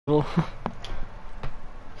Just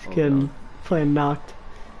Oh kidding. no. Playing knocked.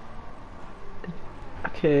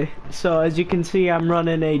 Okay, so as you can see, I'm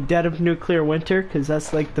running a Dead of Nuclear Winter because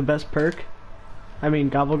that's like the best perk. I mean,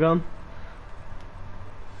 Gobblegum.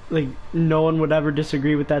 Like, no one would ever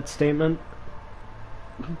disagree with that statement.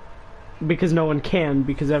 Because no one can,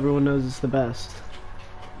 because everyone knows it's the best.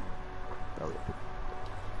 Oh yeah.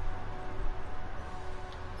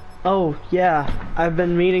 Oh, yeah, I've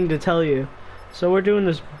been meaning to tell you. So we're doing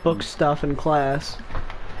this book stuff in class,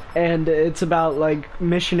 and it's about, like,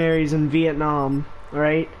 missionaries in Vietnam,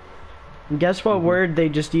 right? And guess what Mhm. word they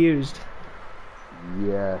just used?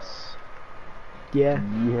 Yes. Yeah,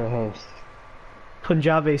 Yes.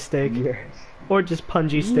 Punjabi steak. Yes. Or just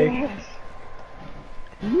punji steak. Yes.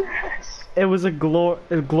 Yes. It was a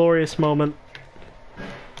glorious moment.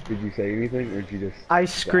 Did you say anything, or did you just I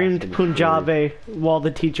bask screamed in the glory? Punjabi while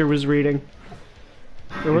the teacher was reading.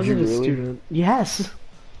 Or Did was you it a really? student? Yes!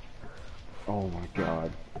 Oh my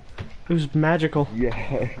god. It was magical.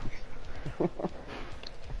 Yes.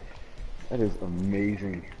 That is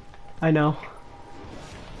amazing. I know.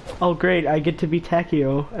 Oh great, I get to be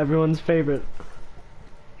Takio, everyone's favorite.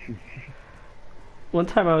 One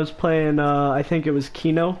time I was playing, I think it was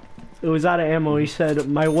Kino. It was out of ammo. He Mhm. said,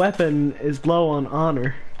 "My weapon is low on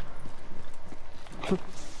honor."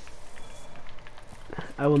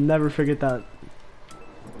 I will never forget that.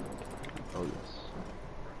 Oh yes.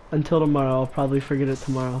 Until tomorrow. I'll probably forget it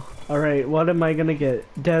tomorrow. Alright, what am I gonna get?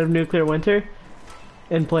 Dead of Nuclear Winter?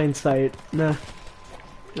 In plain sight. Nah,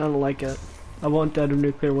 I don't like it. I want Dead of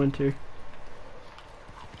Nuclear Winter.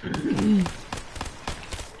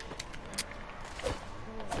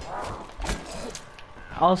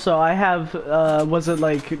 Also, I have, was it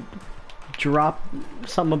like, drop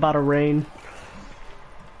something about a rain?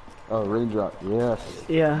 Oh, raindrop. Yes.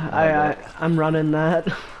 Yeah, I had that. I'm running that.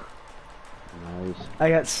 Nice. I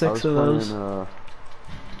got I 6 was of playing. those.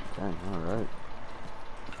 Dang. All right.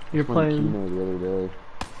 I was You're playing playing, Kino the other day,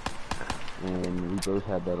 and we both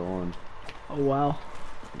had that on. oh wow.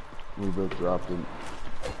 We both dropped it.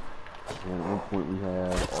 And at one point we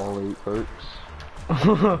had all 8 perks.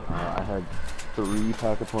 I had 3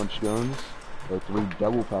 pack-a-punch guns, or 3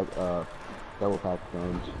 double pack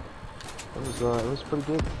guns. It was pretty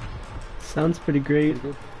good. Sounds pretty great.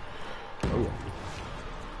 Pretty good. Oh yeah.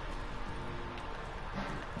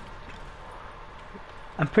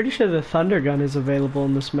 I'm pretty sure the Thunder Gun is available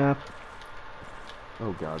in this map.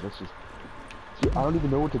 Oh god, that's just. See, I don't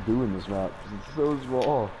even know what to do in this map. 'Cause it's so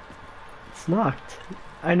small. It's knocked.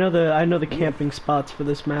 I know the Yeah. camping spots for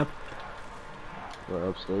this map. Or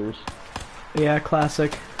upstairs. Yeah,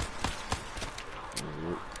 classic.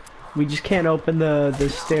 Yep. We just can't open the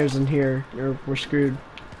stairs in here, or we're screwed.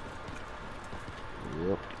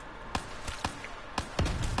 Yep.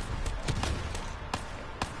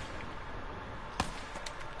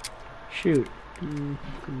 Shoot.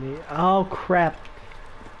 Oh crap.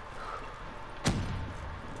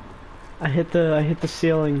 I hit the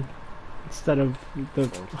ceiling instead of the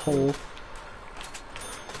Okay. hole.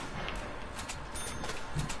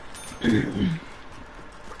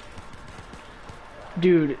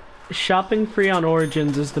 Dude, shopping free on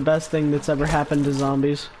Origins is the best thing that's ever happened to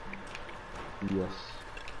zombies. Yes.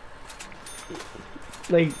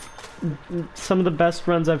 Like, some of the best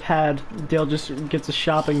runs I've had, Dale just gets a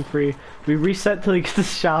shopping free. We reset till he gets a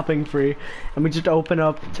shopping free, and we just open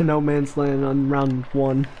up to no man's land on round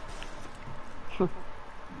 1.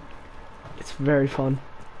 It's very fun.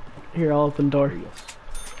 Here, I'll open Oh door. yes.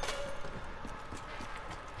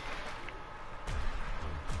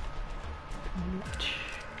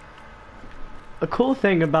 A cool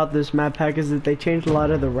thing about this map pack is that they changed a lot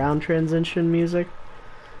of the round transition music,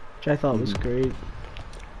 which I thought was Mhm. great.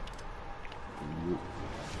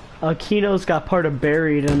 Yep. Kino's got part of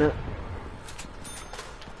Buried in it.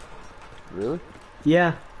 Really?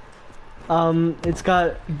 Yeah. It's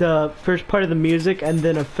got the first part of the music and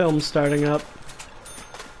then a film starting up.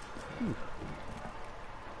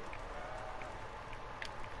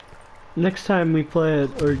 Next time we play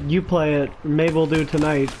it, or you play it, maybe we'll do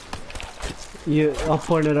tonight. I'll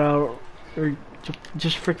point it out, or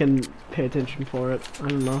just freaking pay attention for it. I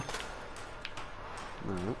don't know.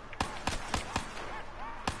 Alright.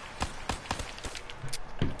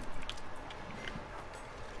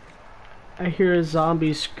 I hear a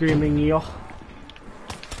zombie screaming, yo. Oh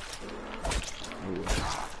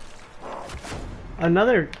yeah.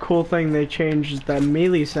 Another cool thing they changed is that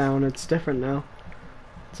melee sound. It's different now.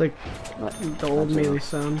 It's like Not, the old not melee enough.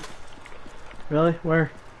 sound. Really?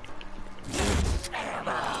 Where?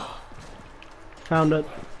 Found it.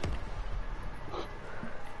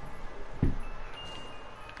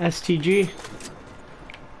 STG.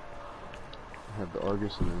 have the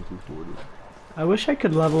Argus and the MP40. I wish I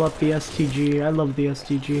could level up the STG. I love the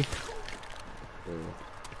STG. Yeah.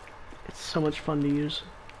 It's so much fun to use.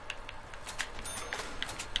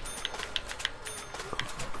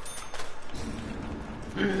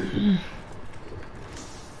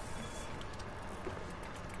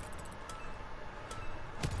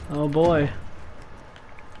 Oh boy.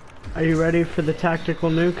 Are you ready for the tactical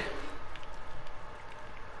nuke?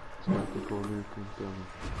 Tactical nuke incoming.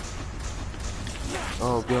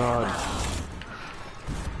 Oh god.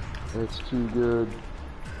 It's too good.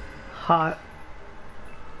 Hot.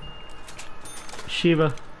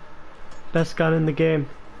 Shiva. Best gun in the game.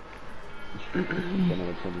 Then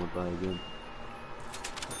I went by again.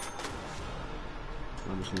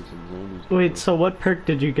 I just need some zombies. Wait, so what perk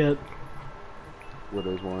did you get?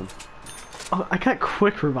 Widow's one. Oh, I got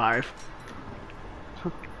quick revive.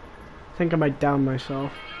 I think I might down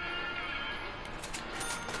myself.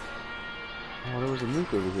 Oh, there was a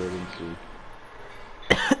nuke over here I didn't see.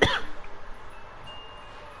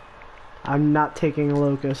 I'm not taking a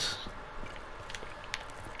locust.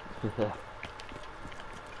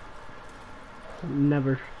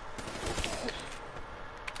 Never.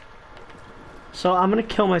 So I'm gonna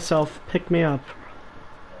kill myself. Pick me up.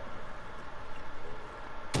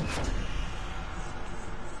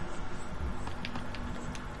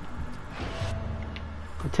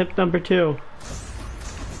 Tip number 2.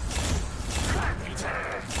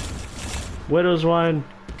 Widow's wine.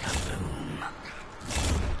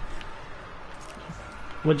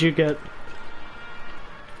 What'd you get?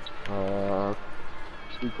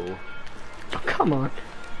 Sweet cool. Oh, come on.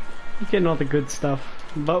 You're getting all the good stuff.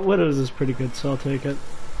 But Widow's is pretty good, so I'll take it.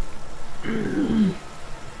 I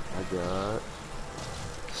got...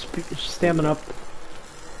 Stamina up.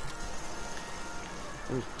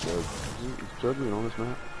 Where's Jug? Is Jug even on this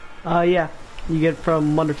map? Yeah. You get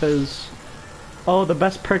from Wonder Fizz. Oh, the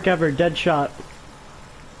best perk ever, Dead Shot.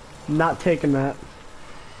 Not taking that.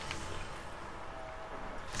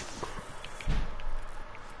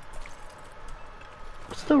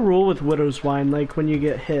 What's the rule with Widow's Wine, like when you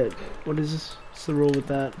get hit? What's the rule with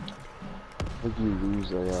that? I think you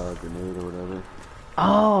lose a grenade or whatever.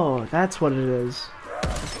 Oh, that's what it is.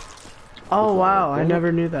 Oh wow, I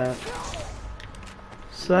never knew that.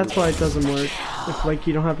 So that's why it doesn't work. If like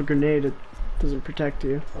you don't have a grenade, it doesn't protect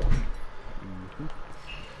you.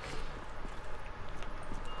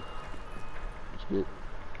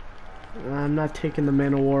 I'm not taking the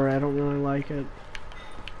Man of War, I don't really like it.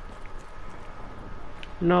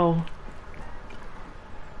 No.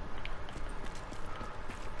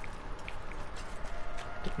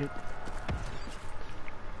 Dang it.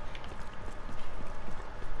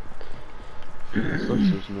 It sucks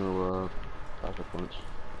there's no pack-a-punch.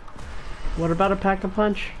 What about a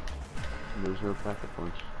pack-a-punch? There's no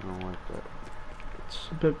pack-a-punch. I don't like that. It's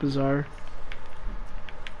a bit bizarre.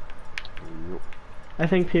 Yep. I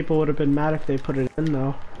think people would have been mad if they put it in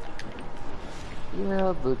though.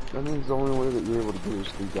 Yeah, but I mean, it's the only way that you're able to do is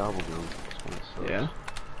through gobble gum. Yeah.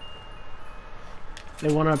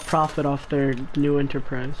 They want to profit off their new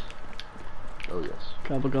enterprise. Oh yes.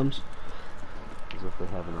 Gobblegums. As if they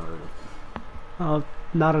haven't already. Oh,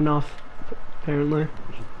 not enough, apparently.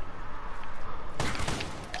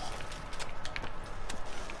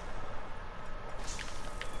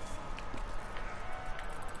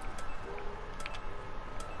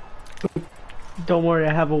 Don't worry,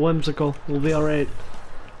 I have a whimsical. We'll be alright.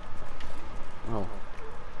 Oh.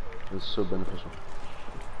 It's so beneficial.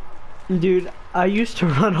 Dude, I used to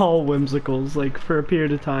run all whimsicals, like, for a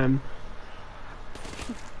period of time.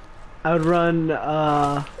 I would run,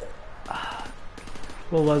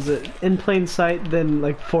 what was it? In plain sight, then,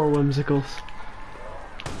 like, 4 whimsicals.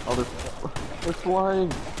 Oh, they're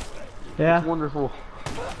flying! Yeah. It's wonderful.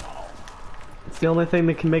 It's the only thing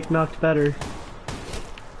that can make Noct better.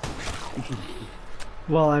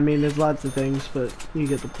 Well, I mean, there's lots of things, but you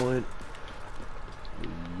get the point.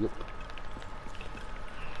 Yep.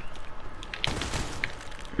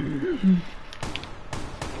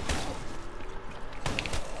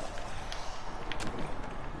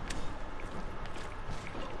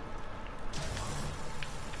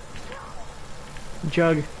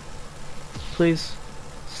 Jug, please.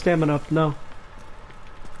 Stamina up, no.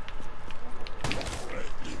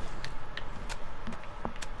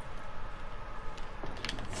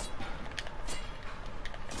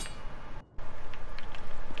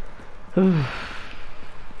 I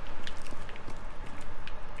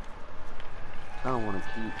don't want to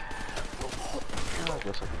keep... I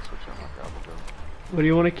guess I can switch out my gobble gum. What do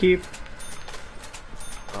you want to keep?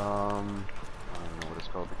 I don't know what it's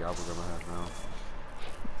called, the gobble gum I have now.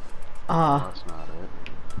 Ah. No, that's not it.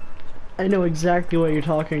 I know exactly what you're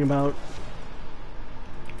talking about.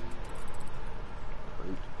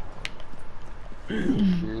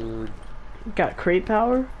 Dude. Got crate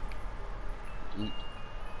power? Eat.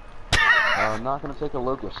 I'm not gonna take a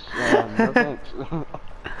locust. No thanks.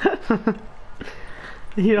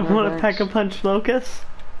 You don't No want to thanks. Pack-a-Punch locust?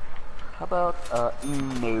 How about,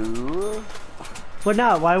 no? Why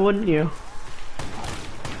not? Why wouldn't you?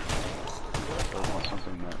 I want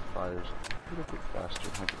something that fires a little bit faster,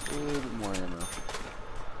 has a little bit more ammo.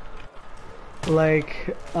 Like,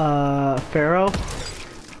 Pharaoh?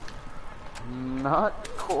 Not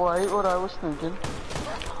quite what I was thinking.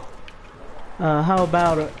 How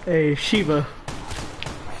about a Shiva?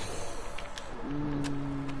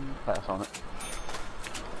 Pass on it.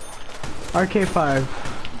 RK5.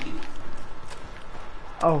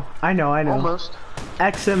 Oh, I know. Almost.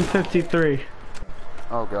 XM53.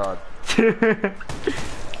 Oh god.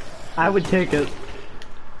 I would take it.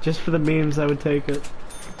 Just for the memes, I would take it.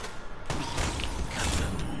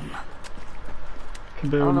 I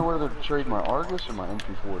don't know Kaboom. whether to trade my Argus or my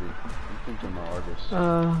MP40. I'm thinking my Argus.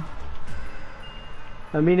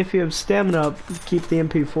 I mean, if you have stamina up, keep the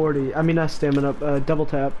MP40. I mean, not stamina up, double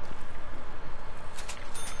tap.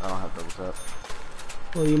 I don't have double tap.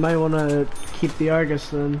 Well, you might want to keep the Argus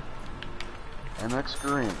then. MX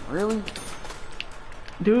Green. Really?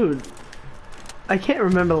 Dude, I can't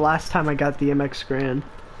remember the last time I got the MX Grand.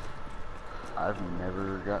 I've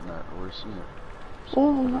never gotten that or seen it.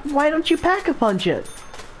 Well, why don't you Pack-a-Punch it?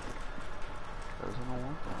 Because I don't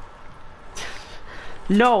want that.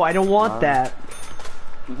 No, I don't want that.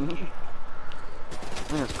 I mean,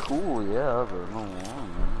 it's cool, yeah, but I don't want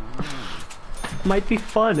it. Might be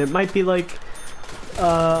fun. It might be like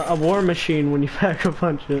a war machine when you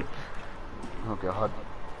Pack-a-Punch it. Oh god.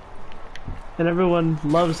 And everyone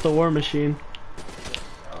loves the war machine.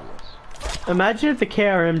 Oh yes. Imagine if the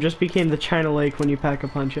KRM just became the China Lake when you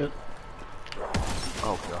Pack-a-Punch it.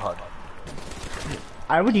 Oh god.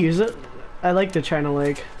 I would use it. I like the China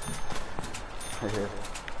Lake.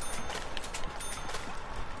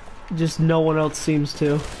 Just no one else seems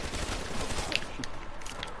to.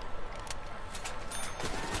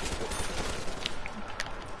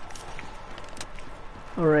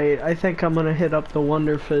 Alright, I think I'm gonna hit up the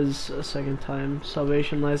Wonder Fizz a second time.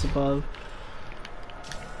 Salvation lies above.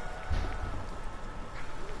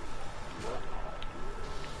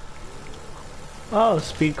 Oh,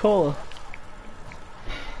 Speed Cola.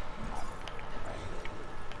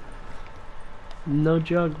 No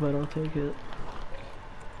jug, but I'll take it.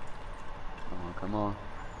 Come on, come on.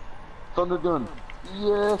 Thunder gun.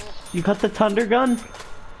 Yes. You got the Thunder Gun?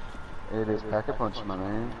 It is Pack-a-Punch, my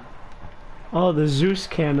man. Oh, the Zeus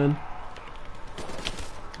cannon.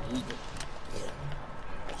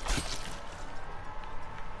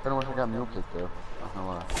 Kinda wish I got mule kick though. Not gonna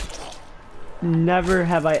lie. Never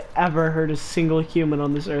have I ever heard a single human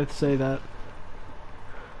on this earth say that.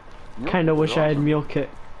 Mule Kinda kick wish is I had awesome. mule kick.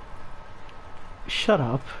 Shut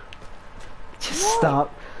up. Just What?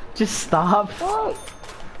 stop. Just stop. What?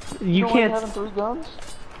 You don't can't. like having 3 guns?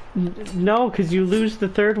 No, because you lose the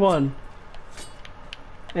third one.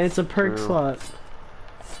 And it's a perk True. slot.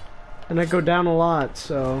 And I go down a lot,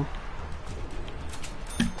 so.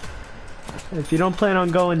 If you don't plan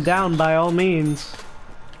on going down, by all means,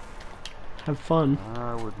 have fun.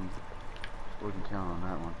 I wouldn't count on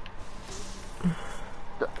that one.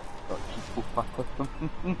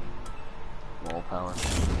 Wall power,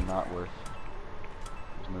 not worth.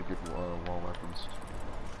 There's no good wall weapons.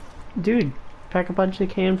 Dude, Pack-a-Punch the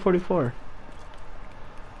KN-44.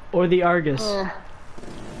 Or the Argus. I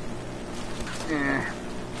can't.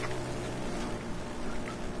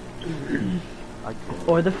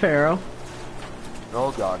 Or the Pharaoh.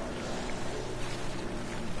 Oh god.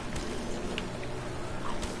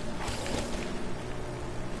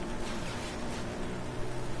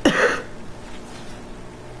 I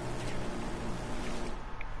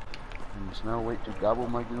must now wait to gobble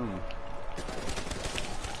my goon.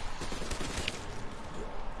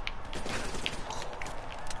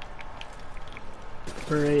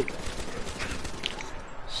 Great.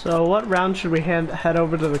 So what round should we head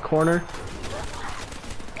over to the corner?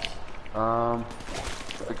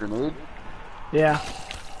 The grenade? Yeah.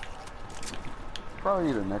 Probably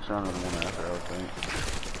either next round or the one after, I would think.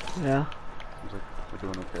 Yeah. Seems like we're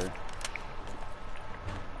doing okay.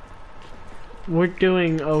 We're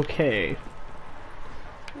doing okay.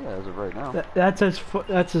 Yeah, as of right now. That's as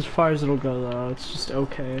far as it'll go though. It's just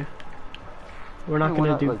okay. We're not I mean,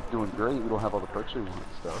 gonna we're do. like doing great. We don't have all the perks we want and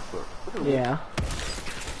stuff, but we're doing Yeah.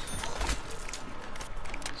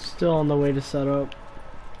 Still on the way to set up.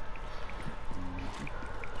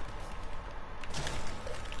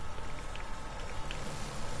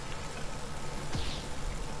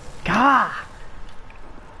 Ah!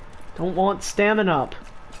 Don't want stamina up.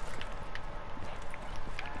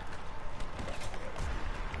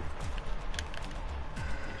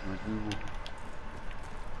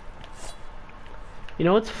 You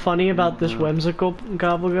know what's funny about this whimsical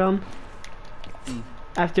gobblegum?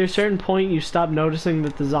 After a certain point, you stop noticing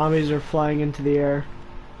that the zombies are flying into the air.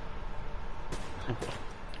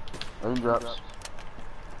 Raindrops.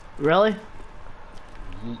 Really?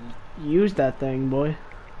 Use that thing, boy.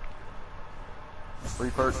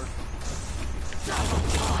 Free perk.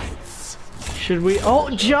 Should we?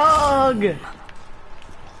 Oh, Jug!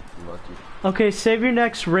 Lucky. Okay, save your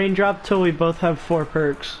next raindrop till we both have 4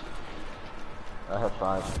 perks. I have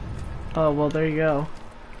 5. Oh, well, there you go.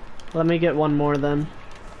 Let me get one more then.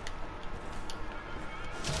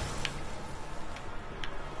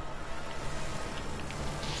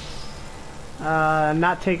 I'm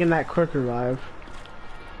not taking that quick revive.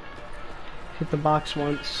 Hit the box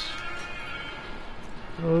once.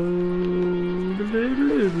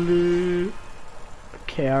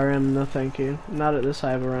 KRM, no thank you. Not at this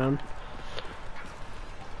hive around.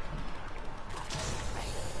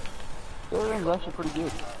 KRM's actually pretty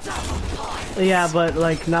good. Yeah, but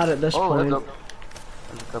like not at this point.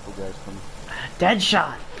 There's a couple guys coming. Dead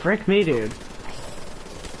shot! Frick me, dude.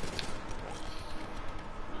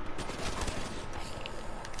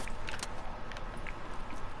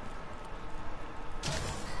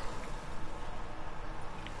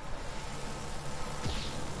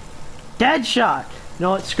 Dead shot!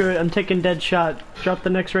 No, what? Screw it. I'm taking dead shot. Drop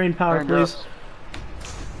the next rain power, please.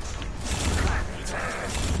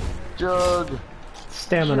 Jug!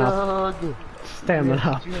 Stamina up. Jug! Stamina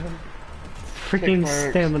up. Freaking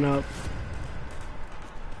stamina up.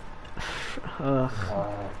 Ugh. Let's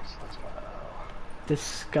go.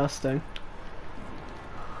 Disgusting.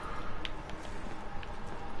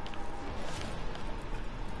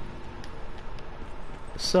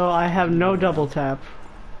 So I have no double tap.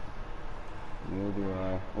 Neither do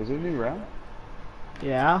I. Is it a new round?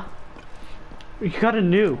 Yeah? You got a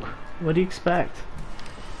nuke. What do you expect?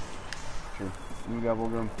 Sure. New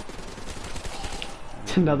gobblegum.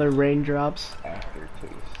 Another raindrops.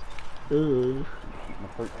 Aftertaste. Ugh. Keep my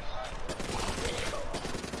perks.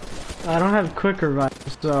 I don't have quick revival,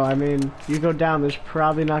 so I mean, you go down, there's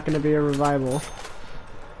probably not going to be a revival.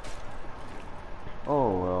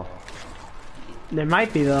 Oh well. There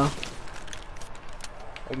might be though.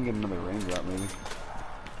 I can get another raindrop maybe.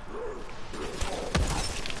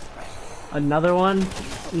 Another one?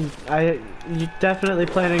 You definitely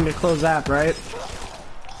planning to close app, right?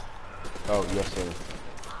 Oh yes sir.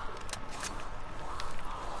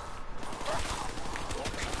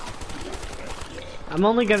 I'm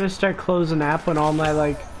only gonna start closing app when all my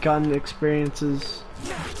like gun experience is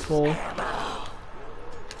full.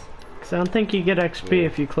 Cause I don't think you get XP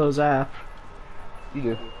if you close app. You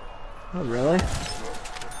do. Oh really?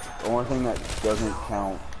 The only thing that doesn't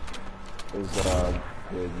count is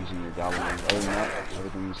using your goblin. Other than that,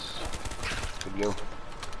 everything's good to go.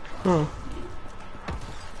 Huh.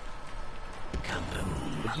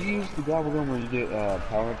 Did you use the goblin when you get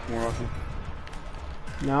power-ups more often?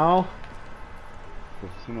 No.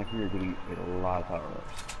 Because it seemed like you were getting a lot of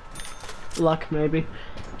power-ups. Luck maybe.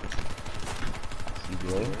 You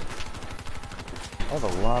good? I have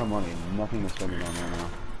a lot of money and nothing to spend it on right now.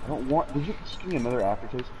 I don't want. Did you just give me another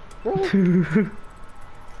aftertaste? Really?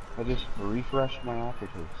 I just refreshed my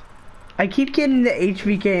aftertaste. I keep getting the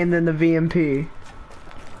HVK and then the VMP.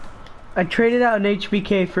 I traded out an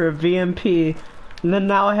HVK for a VMP, and then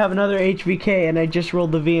now I have another HVK and I just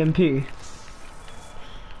rolled the VMP.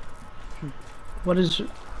 What is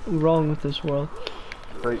wrong with this world?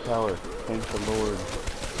 Great power. Thank the Lord.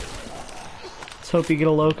 Let's hope you get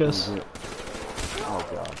a locust. Oh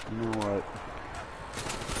god. You know what?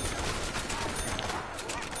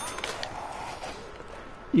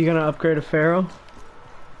 You gonna upgrade a Pharaoh?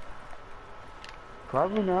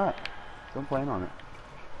 Probably not. Don't plan on it.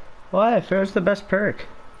 Why? Pharaoh's the best perk.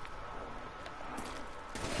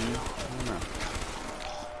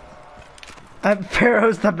 I don't know.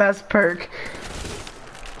 Pharaoh's the best perk.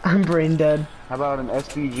 I'm brain dead. How about an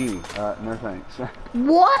SPG? No thanks.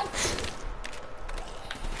 What?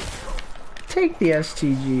 Take the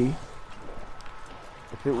STG.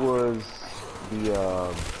 If it was the,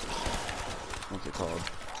 what's it called?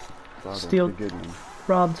 God, Steel. the good one.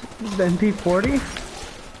 Robbed the MP40?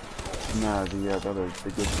 No, the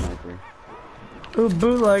good sniper. Ooh,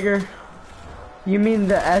 bootlegger. You mean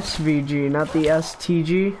the SVG, not the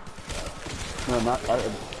STG? No, God,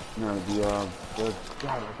 I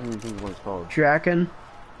can't even think of what it's called. Draken?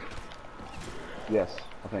 Yes,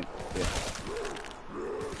 I think, yeah.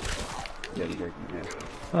 Yeah, the breaking, yeah.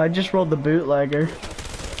 I just rolled the bootlegger. Nice.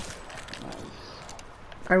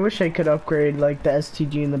 I wish I could upgrade like the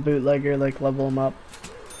STG and the bootlegger, like level them up.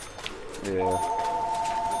 Yeah.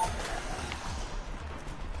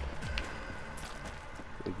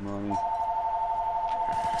 Big money.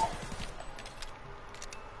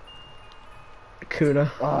 Kuda.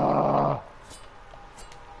 Ah!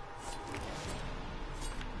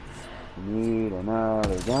 Need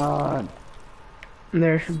another gun.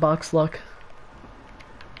 There, box luck.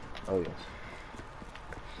 Oh yes.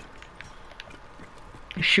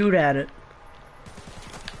 Shoot at it.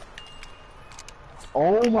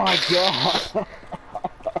 Oh my god!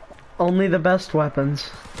 Only the best weapons.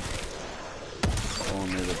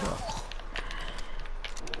 Only the best.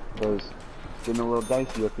 Because getting a little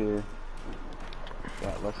dicey up here.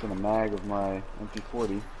 Got less than a mag of my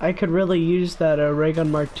MP40. I could really use that ray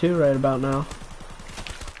gun Mark II right about now.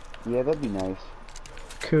 Yeah, that'd be nice.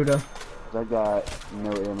 Kuda. 'Cause I got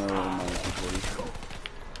no ammo in my MP40.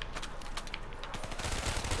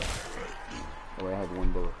 Oh, I have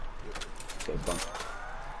one bullet. Okay, bunk.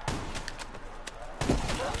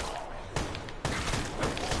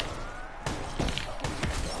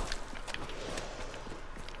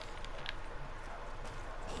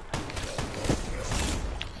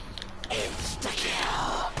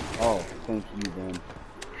 Oh, thank you, Ben.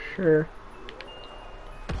 Sure.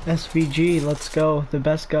 SVG, let's go. The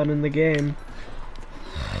best gun in the game.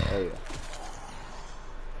 Oh yeah.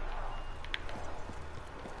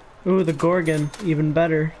 Ooh, the Gorgon, even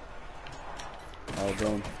better. Alright,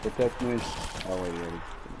 Ben, protect me. Oh wait, ready.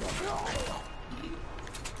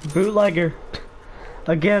 Bootlegger.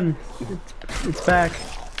 Again. It's back.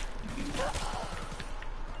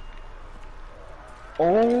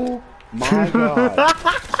 Oh my god.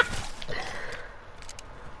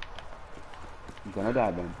 I'm gonna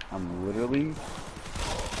die, Ben. I'm literally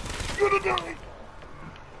gonna die.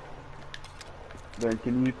 Ben,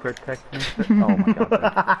 can you protect me? Oh my god, Ben.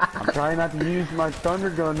 I'm trying not to use my thunder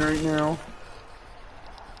gun right now.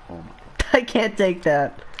 Oh my god. I can't take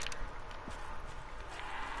that.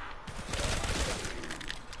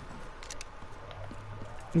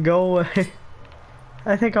 Go away.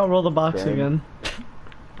 I think I'll roll the box again.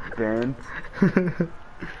 Ben.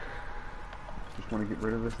 Just want to get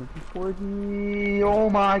rid of this MP40. Oh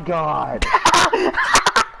my god.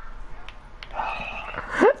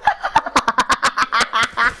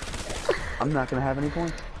 I'm not gonna have any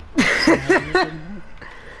points.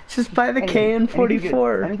 Just buy the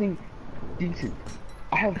KN-44. Anything decent.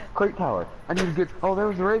 I have crate power. I need to get. Oh, there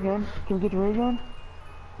was the ray gun. Can we get the ray gun?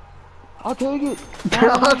 I'll take it.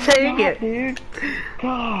 I'll take it, dude.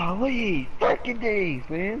 Golly, freaking days,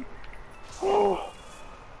 man. Oh.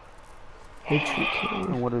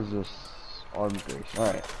 And what is this? Armed grace.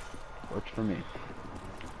 Alright. Works for me.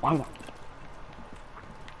 Why not?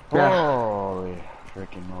 Yeah. Holy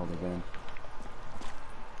freaking moly, man.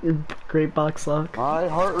 Great box luck. My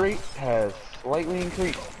heart rate has slightly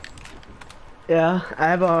increased. Yeah, I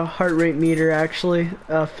have a heart rate meter actually,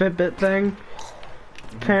 a Fitbit thing.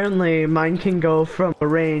 Apparently mine can go from a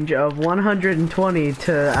range of 120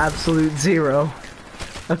 to absolute 0,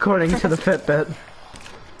 according to the Fitbit.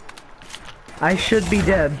 I should be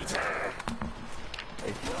dead.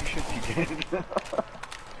 You should be dead.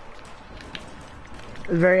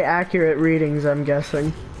 Very accurate readings, I'm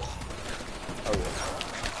guessing. Oh yeah.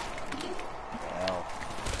 Wow.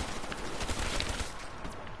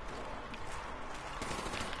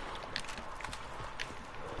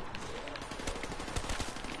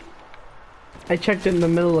 I checked in the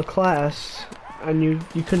middle of class, and you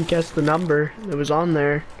couldn't guess the number that was on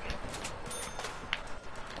there.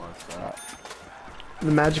 What's that?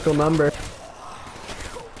 The magical number.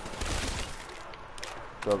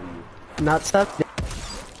 W. Not 70,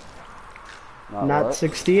 not what?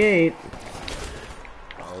 68,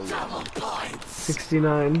 Oh, yeah.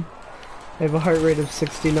 69. I have a heart rate of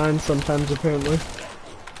 69 sometimes, apparently.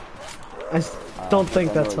 Don't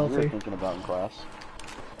think I know that's what you were healthy. thinking about in class.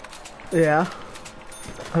 Yeah.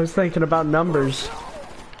 I was thinking about numbers.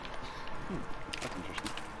 That's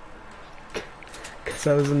interesting. Because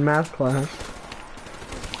I was in math class.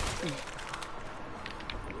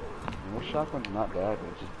 This shotgun's not bad, but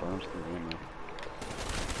it just burns through ammo.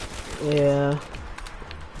 Yeah.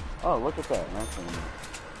 Oh, look at that. That's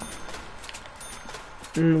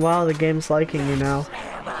Wow, the game's liking you now.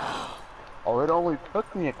 Oh, it only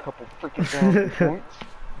took me a couple freaking thousand points.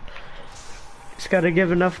 Just gotta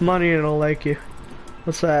give enough money and it'll like you.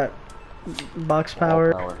 What's that? Box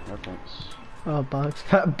power? Wall power. No thanks. Oh, box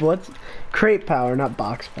power. What's crate power, not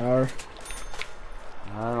box power.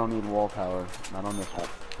 I don't need wall power. Not on this one.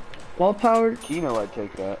 Wall power? Kino, I'd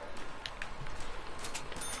take that.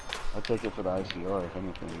 I'll take it for the ICR if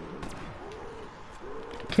anything.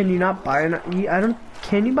 Can you not buy an? I don't.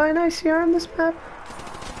 Can you buy an ICR on this map?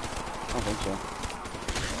 I don't think so.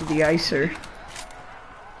 The Icer.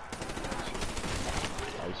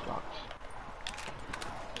 Icebox.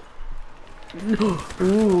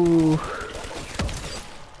 Ooh.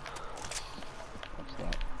 What's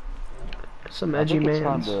that? Some I edgy think it's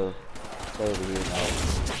time mans. to stay over here now.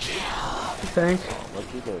 You think? Let's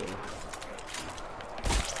do that.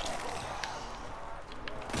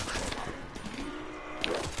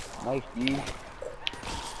 Nice, dude.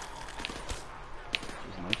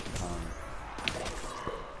 It's nice time.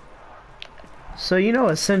 So you know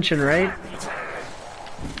Ascension, right?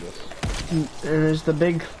 Yes. And there's the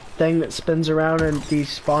big thing that spins around in the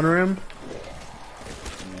spawn room.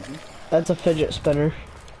 Mm-hmm. That's a fidget spinner.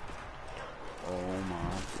 Oh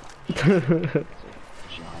my god. It's a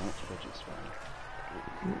giant fidget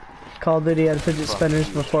spinner. Call of Duty had fidget spinners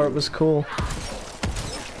before it was cool.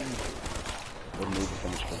 They made the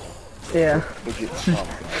finish fidget. Yeah. Fidget. Oh my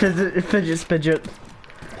god. Fidget spidget.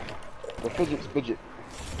 The fidget spidget.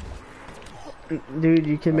 Dude,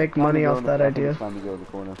 you can make money off that idea. It's time to go to the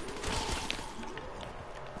corner.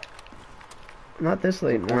 Not this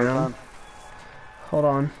late in the Corner round. time? Hold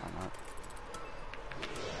on. Why not?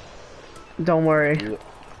 Don't worry. Yeah.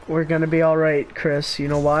 We're gonna be alright, Chris. You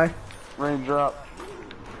know why? Raindrop.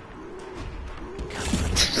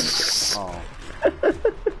 Oh.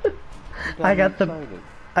 I got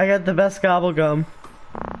the best gobble gum.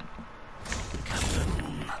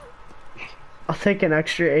 I'll take an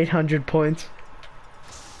extra 800 points.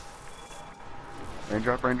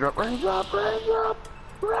 Raindrop, raindrop, raindrop, raindrop,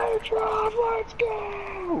 raindrop, let's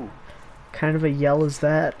go! Kind of a yell is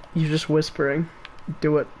that? You're just whispering.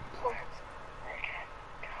 Do it.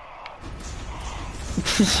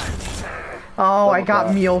 Oh, I got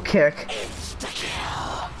tap. mule kick.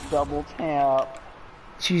 Double tap.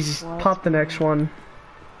 Jesus, What? pop the next one.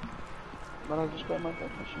 But I just got my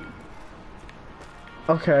death machine.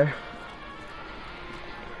 Okay.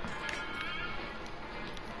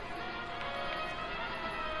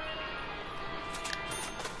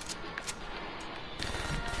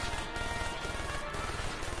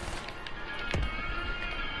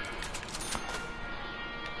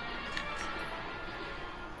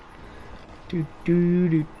 Do do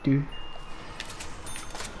do do.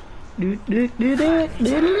 Do do do do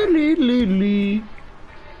do do do.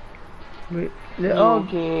 Wait, oh,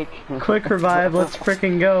 kick. quick revive, let's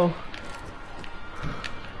frickin' go.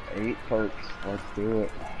 8 perks, let's do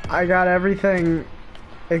it. I got everything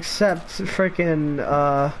except frickin'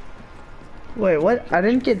 wait, what? I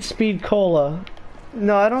didn't get speed cola.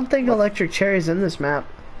 No, I don't think electric cherry's in this map.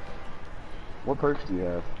 What perks do you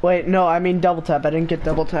have? Wait, no, I mean double tap. I didn't get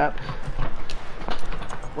double tap.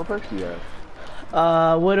 What perks do you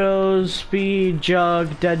have? Widows, speed,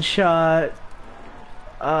 jug, dead shot,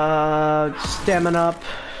 stamina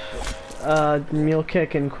up, mule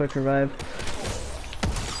kick, and quick revive.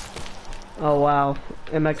 Oh wow,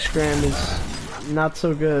 MX Grand is not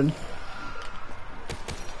so good.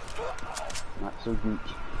 Not so good.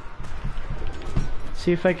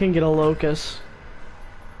 See if I can get a locust.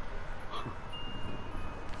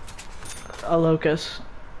 A locust.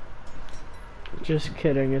 Just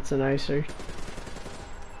kidding, it's an icer.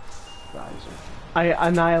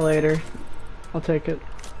 Annihilator. I'll take it.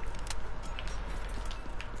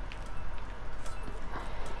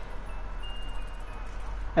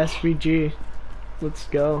 SVG. Let's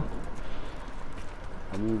go.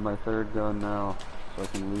 I need my 3rd gun now, so I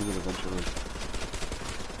can lose it eventually.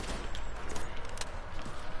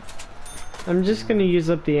 I'm just gonna use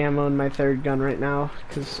up the ammo in my 3rd gun right now,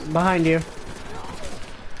 cause behind you.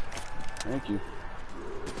 Thank you.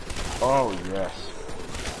 Oh, yes.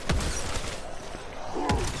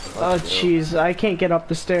 Oh jeez, I can't get up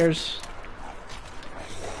the stairs.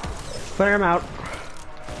 Clear him out.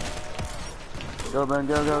 Go, Ben,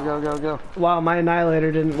 go, go, go, go, go. Wow, my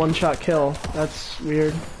annihilator didn't one-shot kill. That's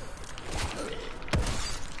weird.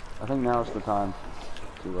 I think now is the time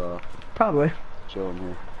to, Probably. chill in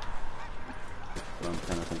here. But I'm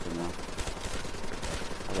kind of thinking now.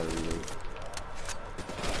 I gotta reload.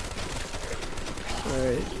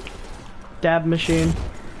 Alright. Dab machine.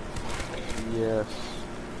 Yes.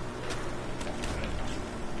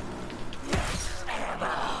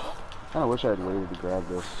 Kinda wish I had waited to grab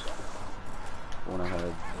this when I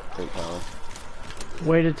had great power.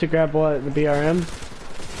 Waited to grab what? The BRM?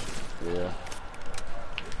 Yeah.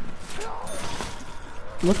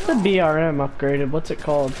 What's the BRM upgraded? What's it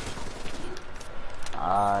called?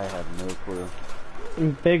 I have no clue.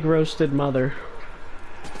 Big Roasted Mother.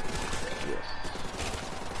 Yes.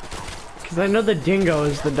 Because I know the dingo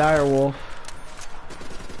is the dire wolf.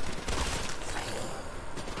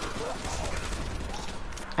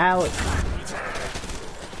 Alex.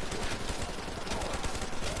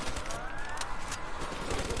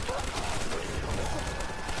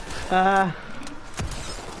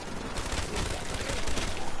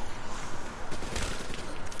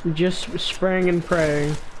 Just spraying and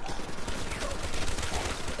praying.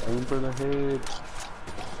 Aim for the head.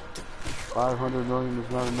 500 million is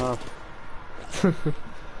not enough.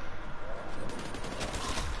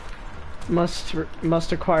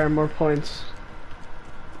 Must acquire more points.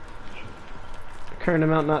 Current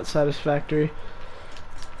amount not satisfactory.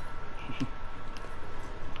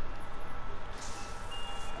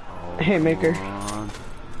 Oh, Haymaker.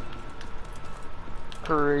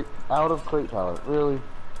 Crate out of crate pallet, really?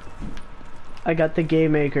 I got the gay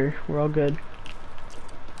maker. We're all good.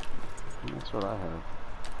 That's what I have.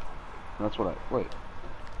 That's what I wait.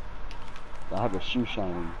 I have a shoe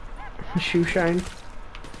shining. Shoe shine.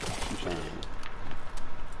 Shoe shining.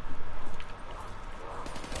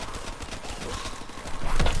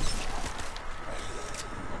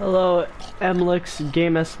 Hello, Amlex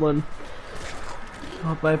Gameslin. I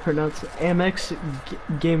hope I pronounce it. Amex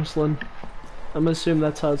Gameslin. I'm gonna assume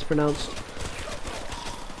that's how it's pronounced.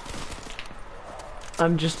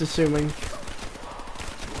 I'm just assuming.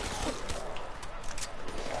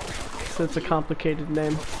 So it's a complicated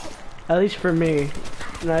name. At least for me.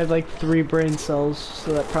 And I have like 3 brain cells,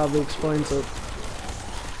 so that probably explains it.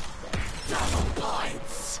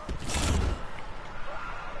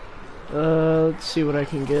 Let's see what I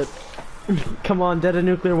can get. Come on, Dead of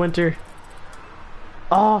Nuclear Winter.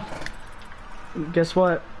 Oh! Guess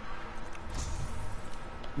what?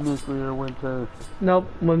 Nuclear winter. Nope,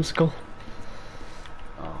 Whimsical.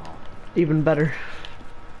 Oh. Even better.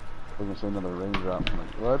 I was gonna say another raindrop. I'm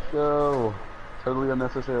like, let's go. Totally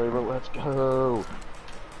unnecessary, but let's go.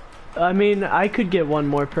 I mean, I could get one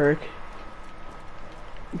more perk.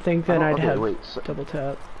 I think then I'd have double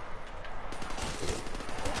tap.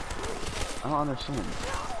 I don't understand.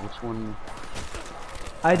 Which one?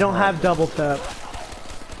 I don't have double tap.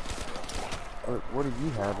 What do you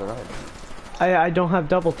have that I don't? I don't have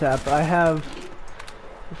double tap. I have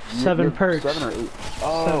 7 perks. 7 or 8?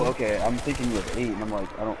 Oh, 7. Okay. I'm thinking you have 8, and I'm like,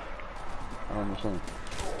 I don't understand.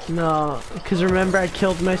 No, because remember I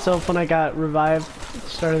killed myself when I got revived at the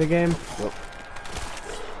start of the game? Yep.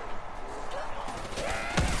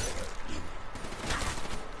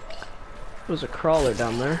 There's a crawler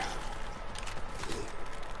down there.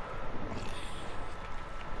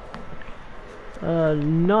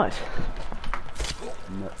 Nut.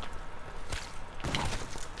 Nut.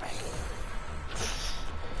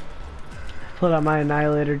 Put out my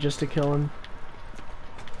annihilator just to kill him.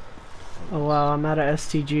 Oh wow, I'm out of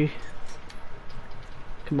STG.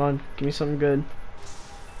 Come on, give me something good.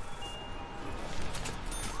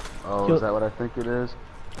 Oh, is that what I think it is?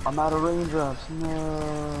 I'm out of raindrops.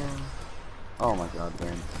 No. Oh my god,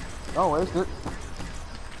 man. Oh, waste it.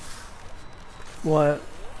 What?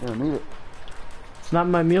 You don't need it. It's not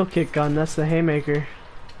my meal kit gun, that's the haymaker.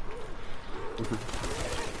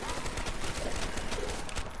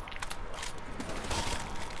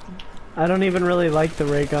 I don't even really like the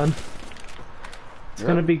ray gun. It's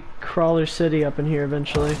gonna be Crawler City up in here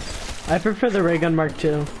eventually. I prefer the ray gun Mark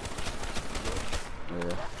II.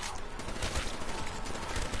 Yeah.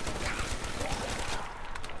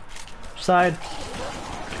 Side.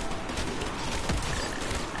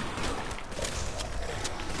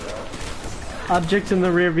 Objects in the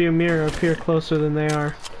rearview mirror appear closer than they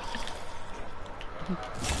are.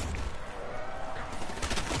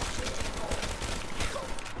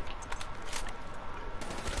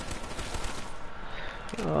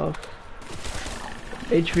 Oh.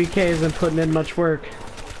 HVK isn't putting in much work.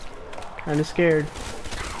 Kinda scared.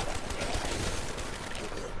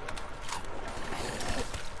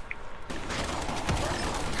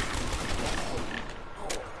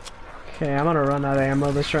 Okay, I'm gonna run out of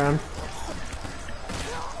ammo this round.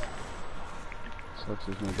 Sucks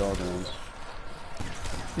there's no dog rounds.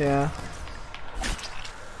 Yeah.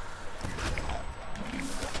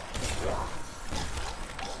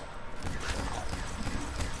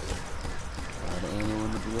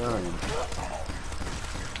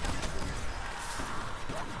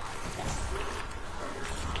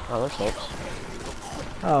 Oh, that helps.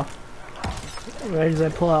 Oh. Right as I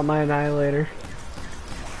pull out my annihilator.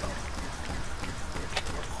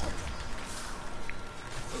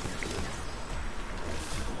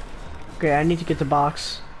 Okay, I need to get the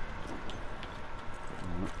box.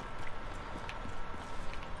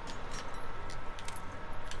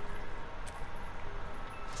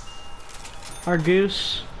 Our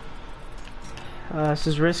goose. This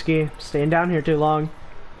is risky. Staying down here too long.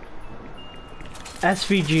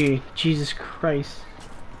 SVG. Jesus Christ.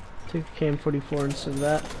 Took a KM44 instead of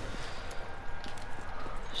that.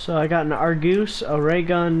 So I got an Argus, a ray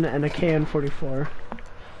gun, and a KN44.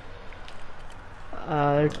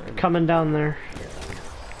 Coming down there.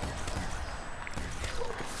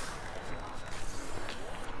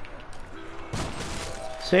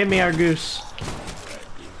 Save me, Argus.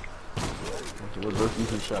 We're both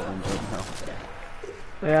using shotguns right now.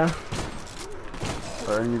 Yeah.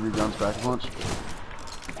 Are any of your guns back a punch?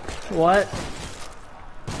 What?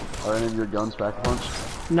 Are any of your guns back a punch?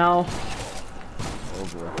 No. Oh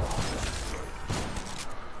boy.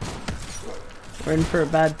 We're in for a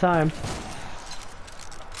bad time.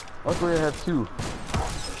 Luckily I have two.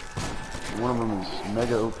 One of them is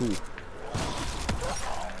mega OP.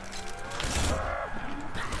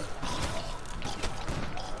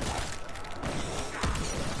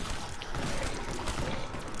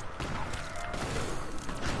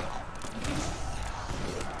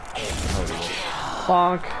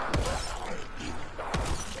 Bonk.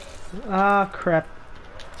 Ah, crap.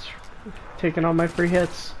 Taking all my free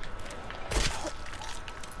hits.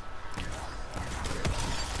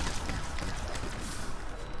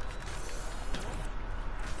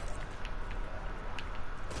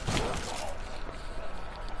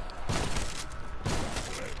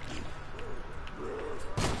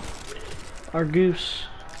 Our goose.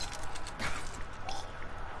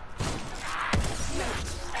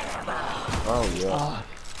 Oh yeah. Oh,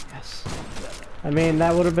 yes. I mean,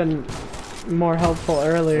 that would have been more helpful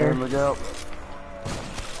earlier. Look out.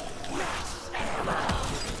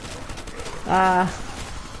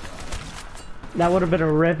 That would have been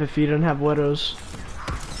a rip if you didn't have widows.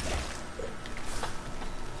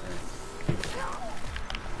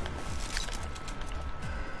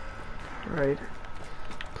 Right.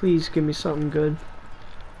 Please give me something good.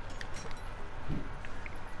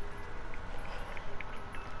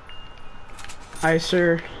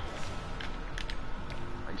 Icer.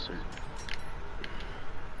 Icer.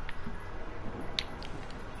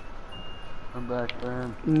 I'm back,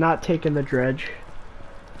 man. Not taking the dredge.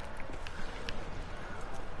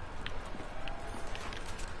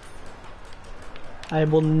 I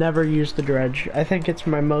will never use the dredge. I think it's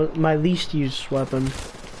my least used weapon.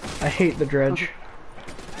 I hate the dredge.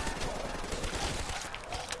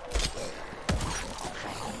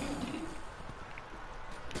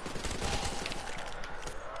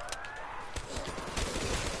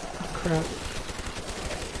 Crap.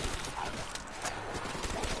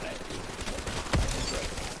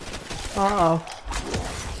 Uh-oh.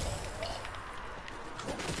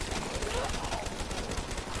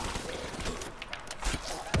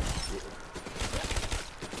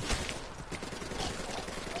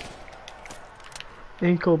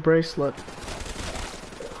 Ankle bracelet.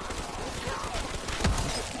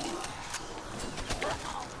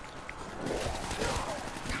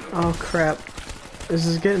 Oh crap. This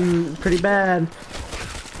is getting pretty bad.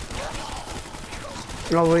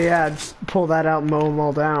 Oh well, yeah, just pull that out and mow them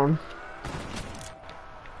all down.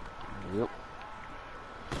 Yep.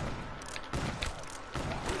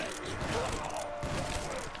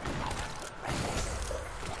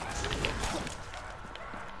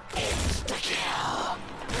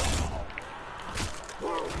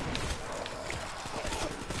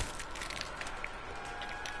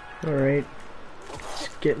 Alright. It's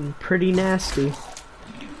getting pretty nasty.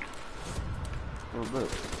 A little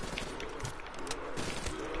bit.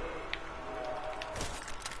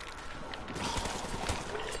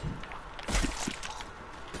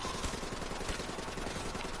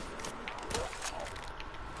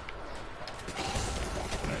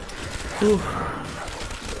 Ooh. I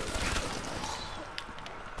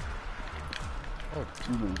have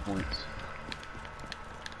too many points.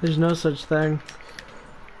 There's no such thing.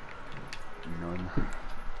 None.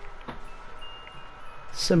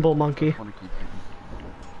 Symbol monkey. I want to keep it.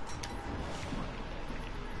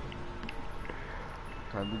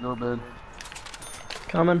 Time to go, bed.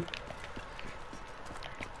 Coming.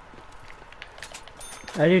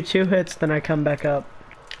 I do 2 hits, then I come back up.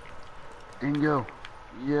 Dingo.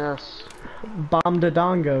 Yes. Bomb the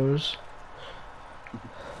dongos.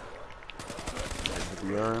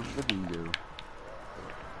 We are the dingo.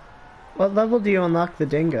 What level do you unlock the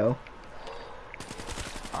dingo?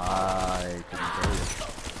 I couldn't tell you.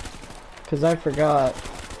 Cause I forgot. I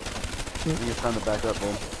think it's time to back up,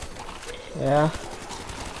 man. Yeah.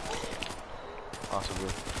 Possibly.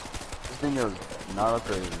 This dingo's not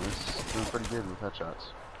upgraded. It's doing pretty good with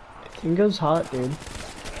headshots. Dingo's hot, dude.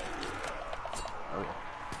 Oh yeah.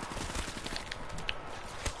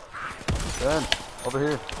 Ben, over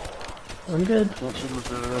here. I'm good. Can't shoot him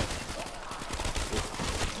through there.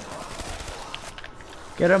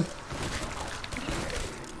 Get him.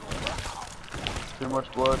 Too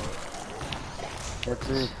much blood. Let's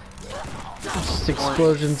see. Just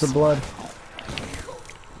explosions of blood.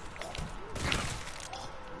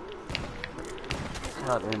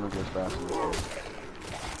 God, ammo goes fast in this game.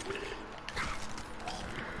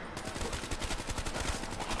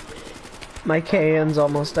 My KN's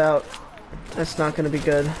almost out. That's not gonna be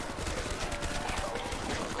good.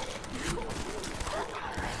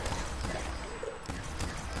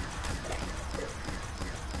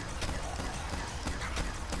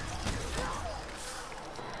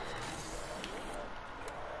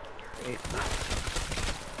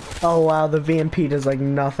 Oh wow, the VMP does like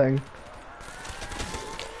nothing.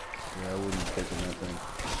 Yeah, I wouldn't have taken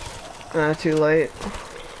that thing. Too late.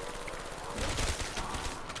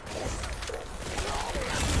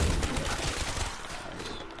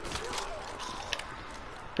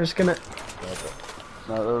 We're just gonna... It's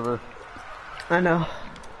not over. I know.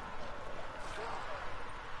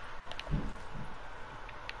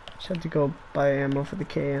 Just have to go buy ammo for the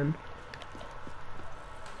KN.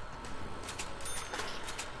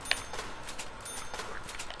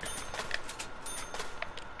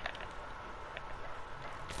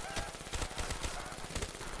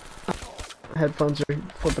 Headphones are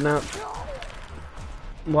flipping out.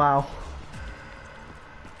 Wow.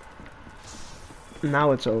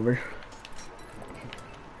 Now it's over.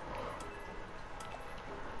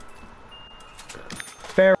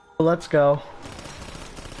 Fair, let's go.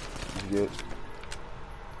 Good.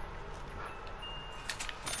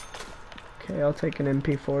 Okay, I'll take an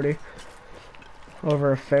MP40.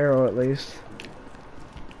 Over a Pharaoh at least.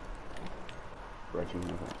 Breaking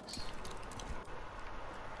the hooks.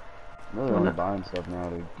 I'm really only buying stuff now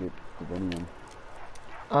to get Divinium.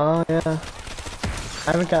 Oh yeah.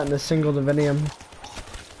 I haven't gotten a single Divinium.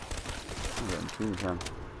 I'm getting two, huh?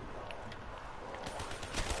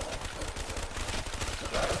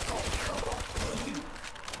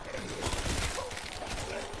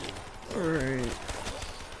 Alright.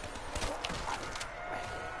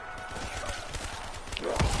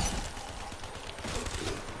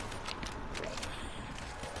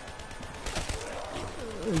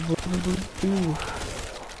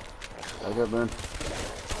 I got Ben.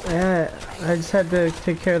 Yeah, I just had to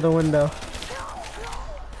take care of the window.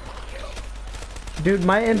 Dude,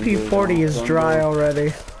 my MP40 is dry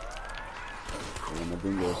already. And the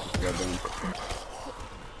bingo's just got done.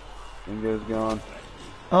 Bingo's gone.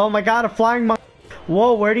 Oh my god, a flying monkey.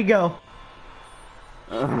 Whoa, where'd he go?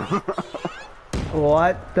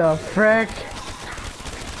 What the frick?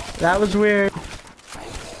 That was weird.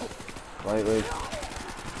 Lightly.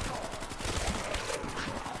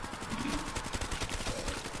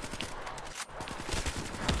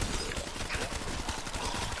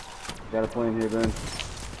 Got a plane here, Ben.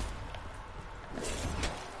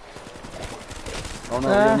 Oh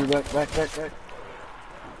no, back.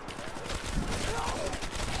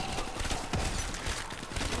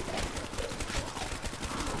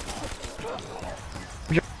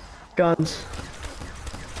 Guns.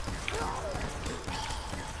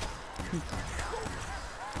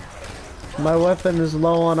 My weapon is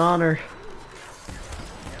low on honor.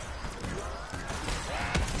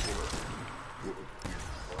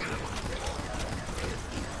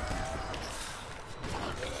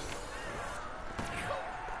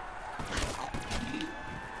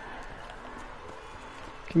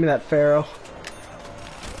 Give me that Pharaoh.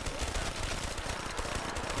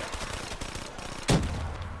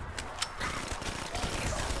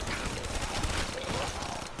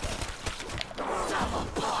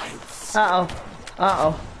 Uh-oh.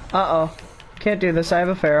 Uh-oh. Uh-oh. Can't do this, I have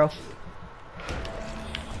a Pharaoh.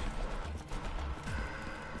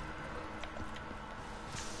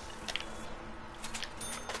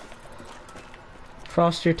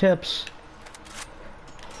 Frost your tips.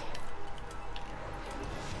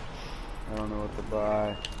 I don't know what to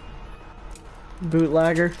buy.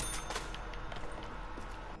 Bootlegger.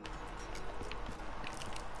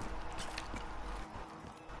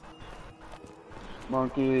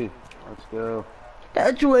 Monkey, let's go.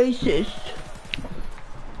 That's racist.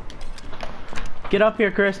 Get up here,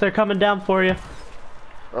 Chris. They're coming down for you.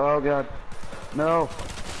 Oh god. No.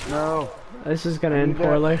 No. This is gonna end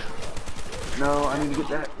poorly. No, I need to get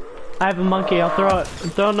that. I have a monkey. I'll throw it. I'm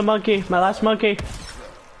throwing the monkey. My last monkey.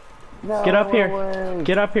 No Get up here. way.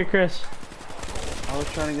 Get up here, Chris. I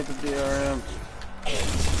was trying to get the DRM.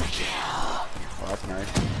 Oh, that's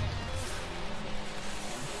nice.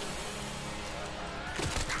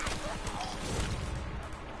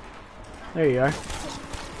 There you are.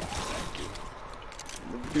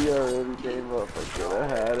 He already gave up. I could have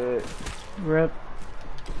had it. Rip.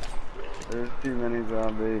 There's too many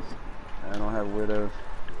zombies. I don't have widows.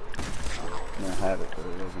 I had it, but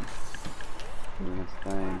it wasn't doing its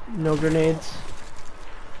thing. No grenades.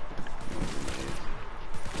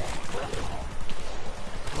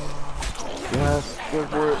 Yes, go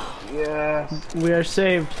for it. Yes. We are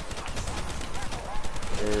saved.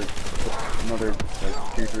 There's another like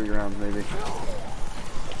 2-3 rounds maybe.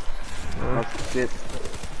 Oh shit.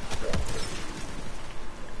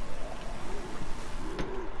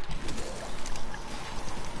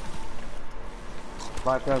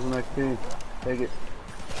 5,000 XP. Take it.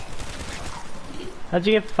 How'd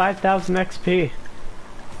you get 5,000 XP?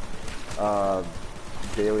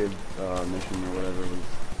 Daily mission or whatever was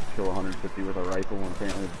kill 150 with a rifle, and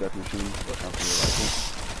apparently it's death machine, but not with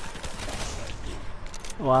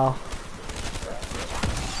a rifle. Wow.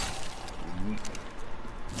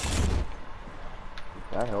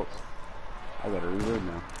 That helps. I gotta reload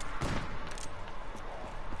now.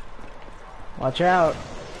 Watch out.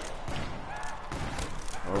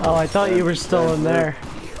 Oh, I thought you were still in there.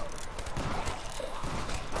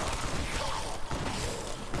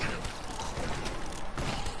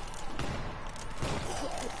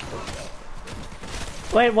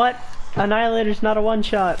 Wait, what? Annihilator's not a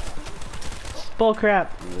one-shot. Bullcrap.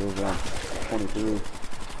 It is 23.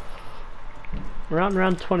 We're on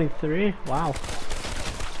round 23? Wow.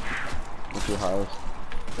 What's your highest?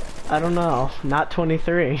 I don't know. Not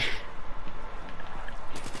 23.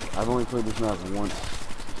 I've only played this map once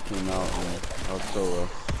since it came out, and I was solo.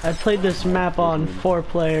 I played this map on 4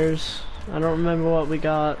 players. I don't remember what we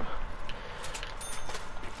got.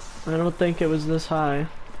 I don't think it was this high.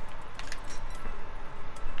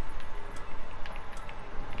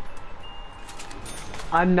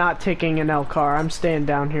 I'm not taking an L car. I'm staying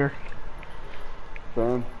down here.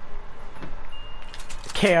 Same.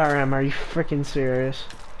 KRM, are you freaking serious?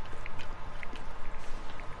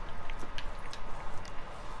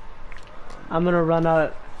 I'm gonna run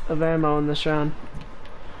out of ammo in this round.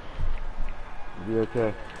 You'll be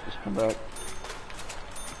okay. Just come back.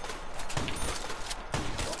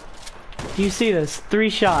 Do you see this? 3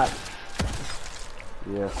 shot.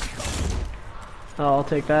 Yes. Oh, I'll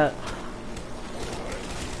take that.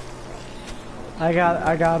 I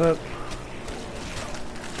got it.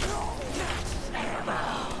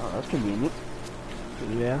 Oh, that's convenient.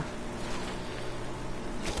 Yeah.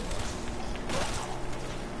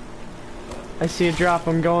 I see a drop,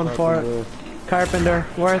 I'm going for it. Carpenter,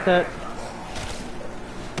 worth it.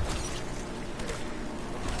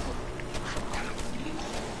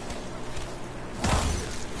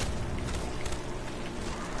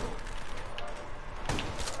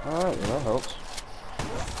 Alright, well, that helps.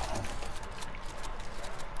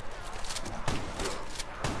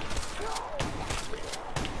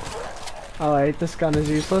 Oh wait, this gun is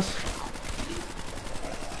useless.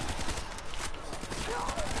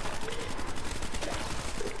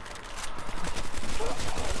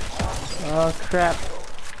 Oh crap.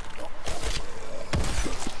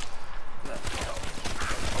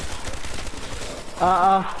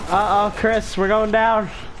 Uh-oh, Chris, we're going down.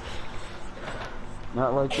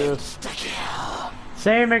 Not like this.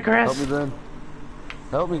 Save me, Chris. Help me, Ben.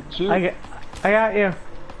 Help me, shoot. I got you.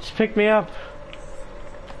 Just pick me up.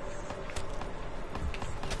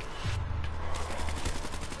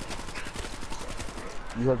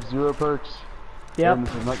 You have 0 perks. Yep. Ben,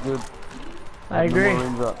 this is not good. I agree. No more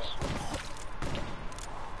raindrops.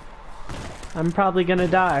 I'm probably gonna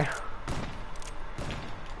die.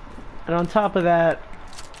 And on top of that,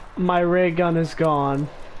 my ray gun is gone.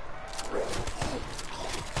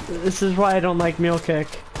 This is why I don't like Mule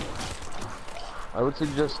Kick. I would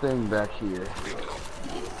suggest staying back here.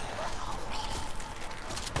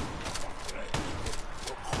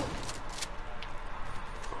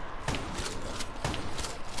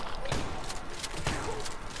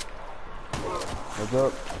 Heads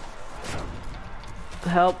up.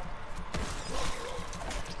 Help.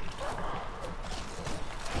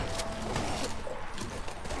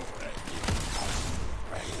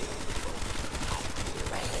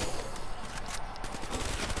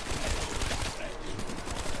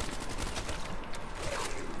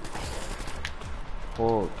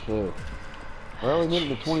 Oh shit. Well, we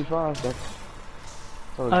made it to 25. That's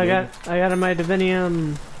I got my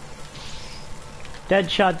Divinium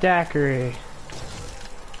Deadshot Daiquiri.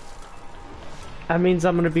 That means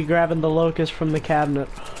I'm gonna be grabbing the locust from the cabinet.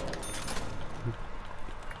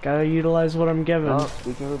 Gotta utilize what I'm given. Oh,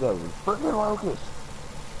 speaking of the devil. Freaking locust.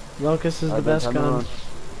 Locust is the Alright, best Ben, time to gun. run.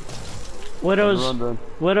 Widows. Time to run, Ben.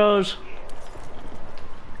 Widows.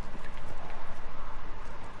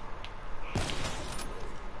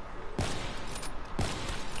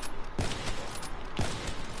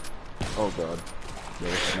 Oh god. Yeah,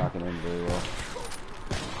 this is not gonna end very well.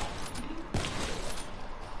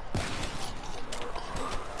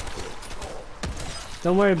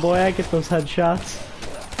 Don't worry, boy, I get those headshots.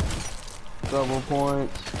 Double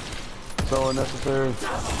points. So unnecessary.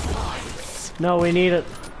 No, we need it.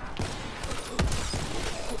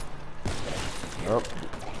 Oh,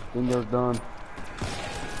 bingo's done.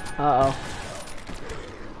 Uh-oh.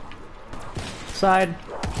 Side.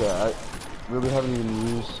 Okay, I really haven't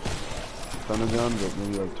even used thunder gun, but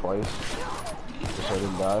maybe like twice. Just so I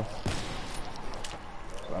didn't die.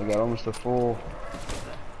 So I got almost a full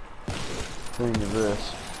thing of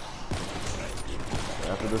this.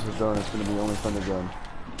 After this is done, it's gonna be only thunder gun.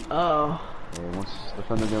 Uh-oh. And once the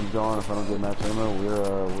thunder gun's gone, if I don't get max ammo,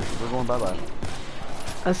 we're going bye-bye.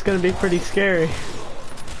 That's gonna be pretty scary.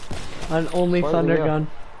 An only Slightly, thunder yeah. gun.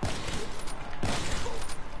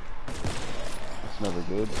 That's never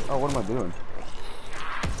good. Oh, what am I doing?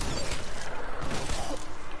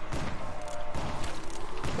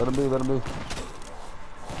 Let him be, let him be.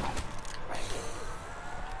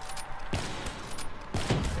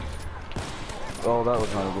 Oh, that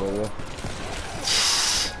was not a good idea.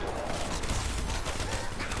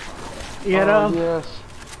 Get Oh, him. yes.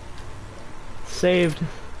 Saved.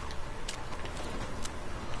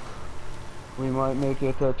 We might make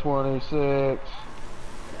it to 26.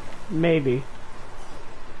 Maybe.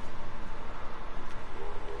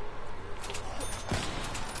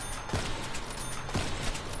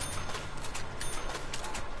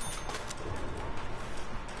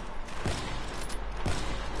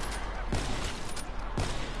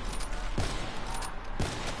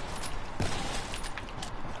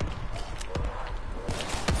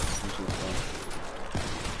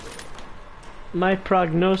 My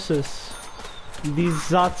prognosis. These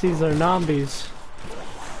Zotzies are zombies.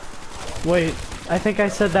 Wait, I think I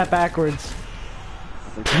said that backwards.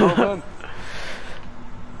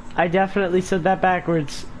 I definitely said that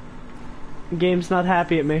backwards. Game's not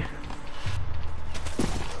happy at me.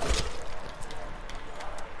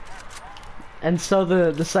 And so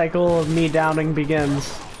the cycle of me downing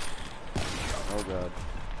begins. Oh god.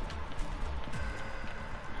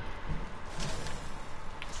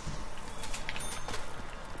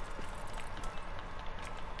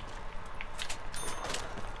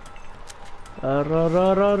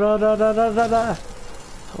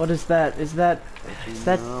 What is that? Is that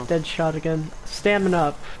dead shot again? Stamina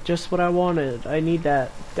up. Just what I wanted. I need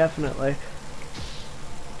that. Definitely.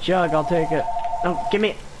 Jug, I'll take it. No, gimme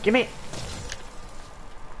it. Gimme it.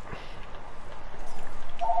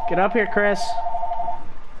 Get up here, Chris.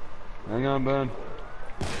 Hang on, Ben.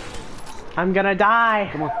 I'm gonna die.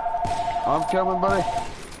 Come on. I'm coming, buddy.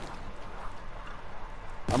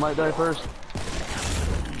 I might die first.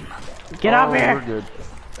 Get up here. We're good.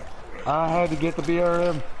 I had to get the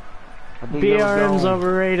BRM. I think BRM's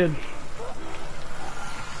overrated.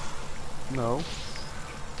 No.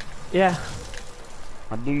 Yeah.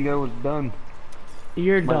 My dingo was done.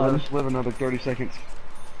 You're Might let done. us live another 30 seconds.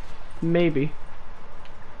 Maybe.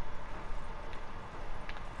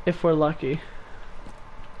 If we're lucky.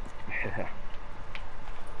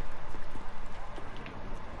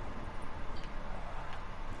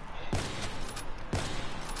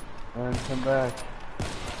 And come back.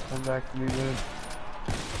 Come back to me, dude.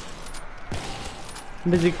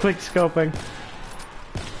 Busy quick scoping.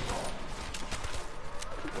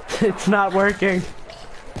 It's not working.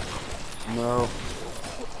 No.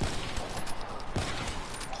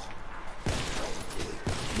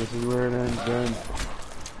 This is where it ends, Ben.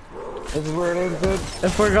 This is where it ends, Ben.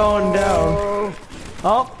 If we're going down.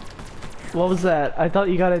 Oh! What was that? I thought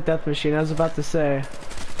you got a death machine. I was about to say.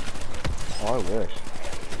 Oh, I wish.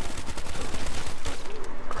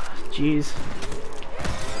 Jeez.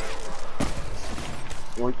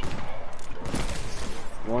 Yoink.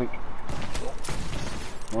 Yoink.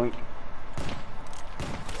 Yoink.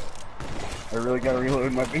 I really gotta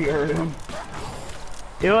reload my BRM.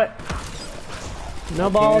 Do it. No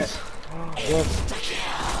balls.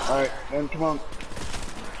 Yes. Alright, then come on.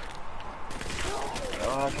 Come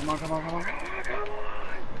on, come on, come on, come on.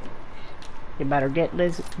 You better get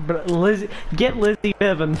Lizzie, get Lizzie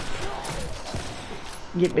living.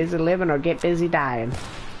 Get busy living or get busy dying.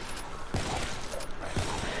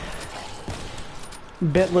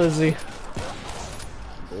 Bit Lizzie.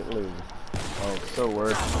 Bit Lizzie. Oh, it's so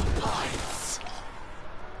worth it.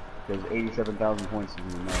 Because 87,000 points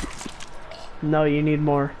is enough. No, you need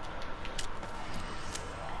more.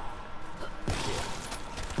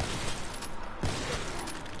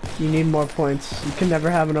 You need more points. You can never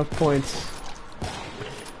have enough points.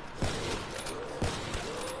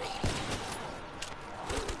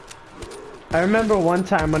 I remember one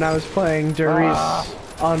time when I was playing Darius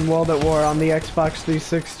on World at War on the Xbox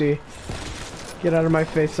 360. Get out of my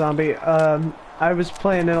face, zombie. I was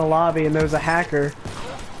playing in a lobby and there was a hacker.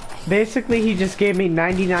 Basically, he just gave me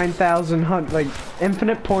 99,000 like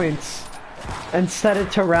infinite points and set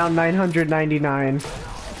it to around 999,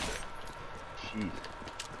 Jeez.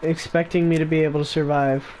 expecting me to be able to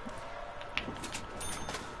survive.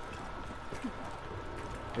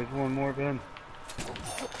 There's one more, Ben.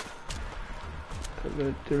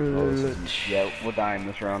 Oh, yeah, we're dying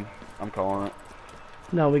this round. I'm calling it.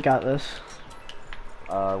 no, we got this.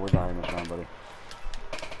 We're dying this round, buddy.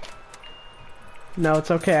 No,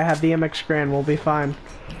 it's okay. I have the MX Grand. We'll be fine.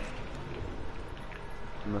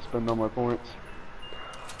 I'm gonna spend all my points.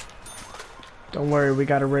 Don't worry, we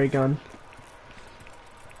got a ray gun.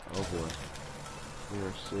 Oh boy. We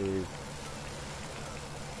are saved.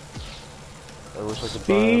 I wish I could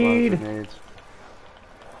buy a lot of grenades.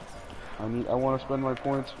 I want to spend my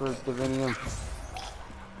points for Divinium.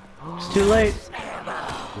 It's too late.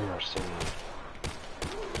 We are saved.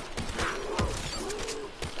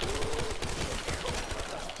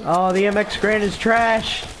 Oh, the MX Grand is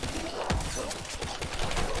trash.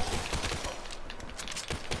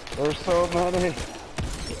 There's so many.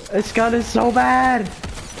 This gun is so bad.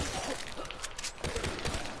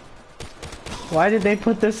 Why did they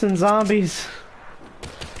put this in zombies?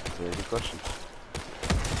 Very good question.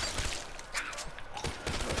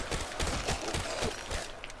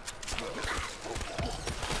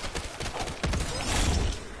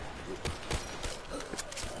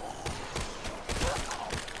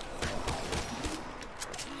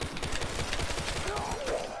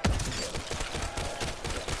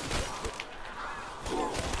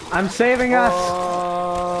 I'm saving us.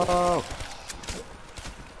 Oh!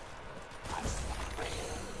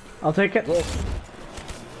 I'll take it. Yes.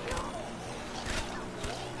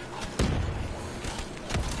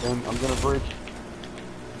 And I'm gonna break.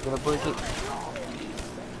 I'm gonna break it.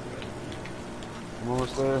 I'm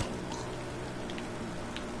almost there.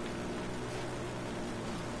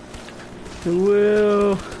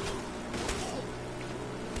 Woo.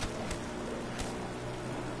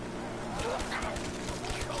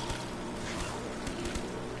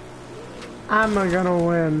 I'm gonna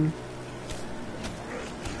win.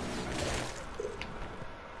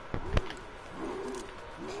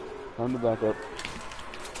 Time to back up.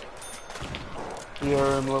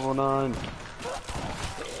 PRM level 9.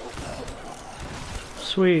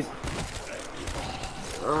 Sweet.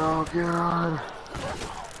 Oh god.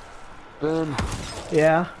 Ben,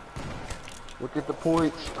 Yeah. look at the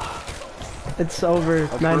points. It's over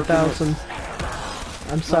I've 9,000.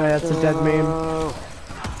 I'm sorry, that's a dead meme.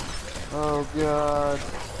 Oh god.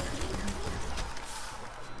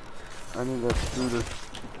 I need that scooter.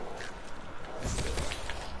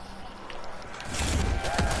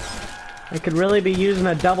 I could really be using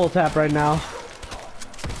a double tap right now.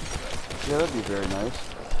 Yeah, that'd be very nice.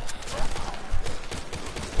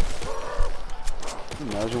 Can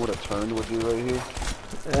you imagine what a turn would do right here?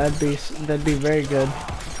 That'd be very good.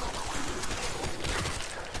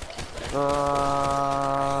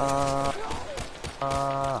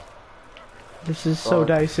 This is so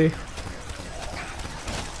dicey.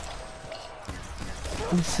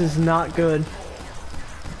 This is not good.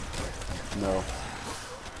 No.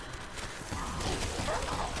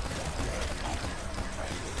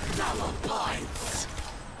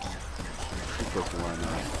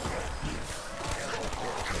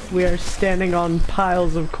 We are standing on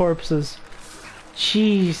piles of corpses.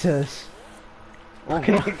 Jesus. Oh my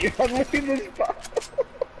god, look at this body.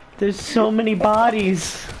 There's so many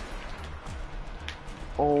bodies.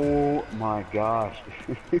 Oh my gosh.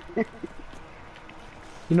 You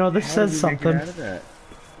know, this says something. Out of that?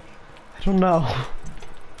 I don't know.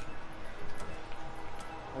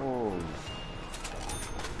 Oh.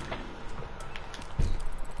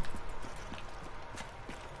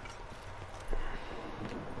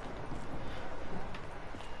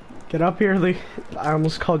 Get up here, I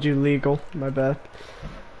almost called you legal. My bad.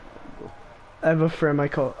 I have a friend I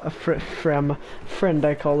call friend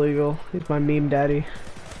I call legal. He's my meme daddy.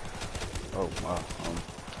 Oh wow.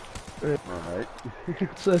 Alright.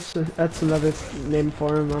 So that's another name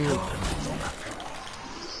for him.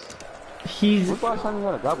 He's. When's the last time you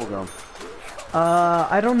had a gobble gum?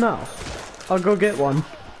 I don't know. I'll go get one.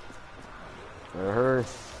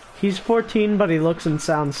 He's 14, but he looks and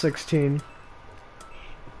sounds 16.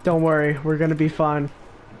 Don't worry, we're gonna be fine.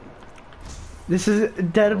 This is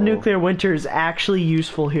Dead of Nuclear Winter is actually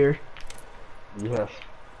useful here. Yes.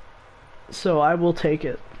 So I will take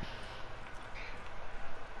it.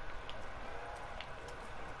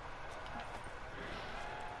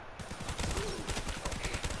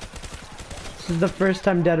 is the first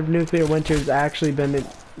time Dead of Nuclear Winter's actually been,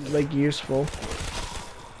 like, useful.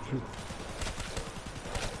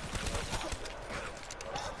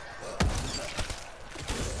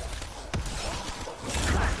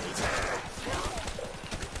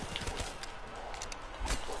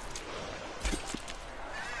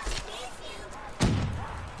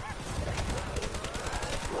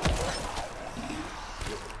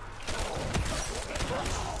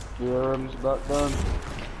 DRM's about done.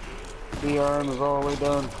 DRM is all the way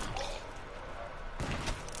done.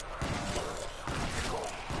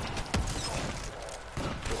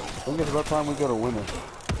 I think it's about time we got a winner.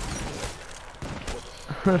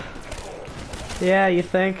 Yeah, you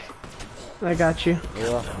think? I got you.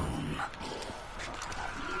 Yeah.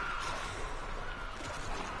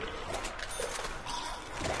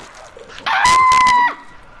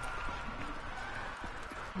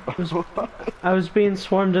 I was being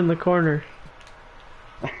swarmed in the corner.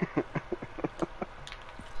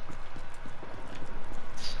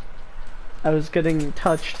 I was getting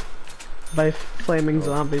touched by flaming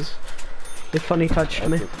zombies. They funny touched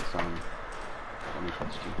me. Funny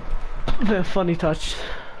touched you. They funny touched.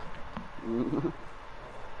 Here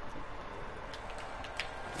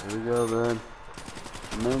we go then.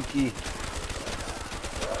 Monkey.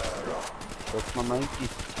 That's my monkey.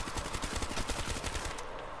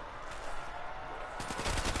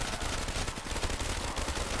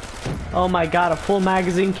 Oh my god, a full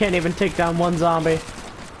magazine can't even take down one zombie.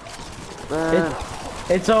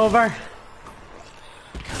 It's over.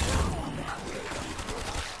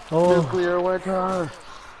 Oh, Nuclear winter.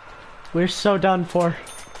 we're so done for.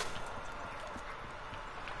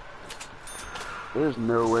 There's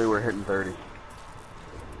no way we're hitting 30.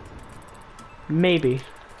 Maybe.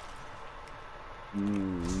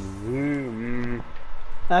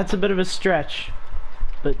 That's a bit of a stretch,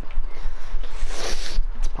 but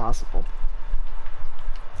it's possible.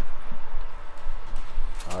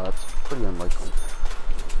 That's pretty unlikely.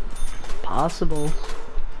 Possible.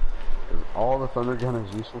 Because all the thunder gun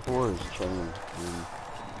is useful for is chain. And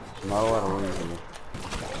there's not a lot of room here.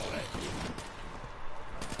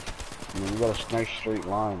 I mean, you got a nice straight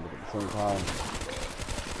line, but at the same time,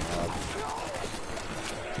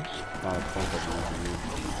 it's not a comfort line for you.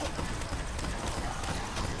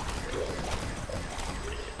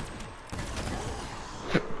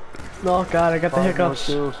 Oh god, I got the hiccups.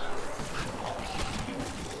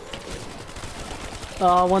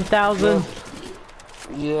 Oh, 1,000.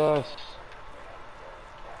 Yes.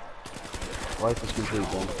 Life is complete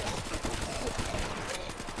then.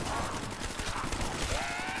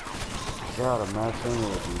 God, a max thing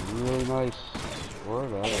would be really nice. Or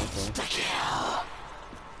that, okay.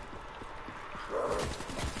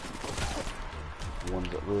 Ones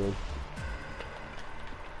that live.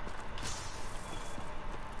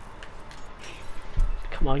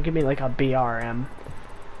 Come on, give me like a BRM.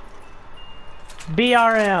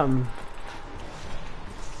 BRM!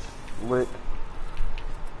 Lit.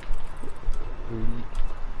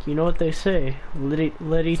 You know what they say,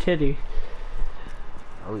 litty titty.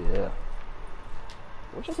 Oh yeah.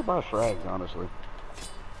 I wish I could buy frags, honestly.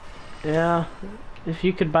 Yeah, if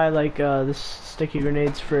you could buy like the sticky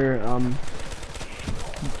grenades for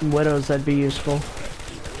widows, that'd be useful.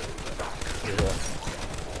 Yeah.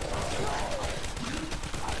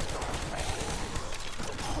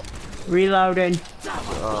 Reloading.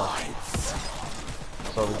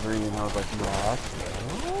 Saw the green and I was like, nah.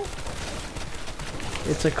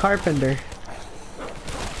 It's a carpenter.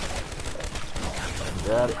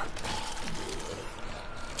 Got it.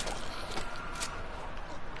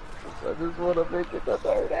 I just want to make it to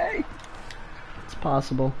 30. It's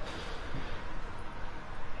possible.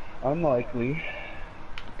 Unlikely.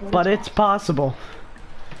 But it's possible.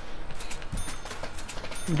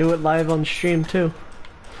 Do it live on stream too.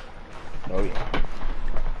 Oh yeah.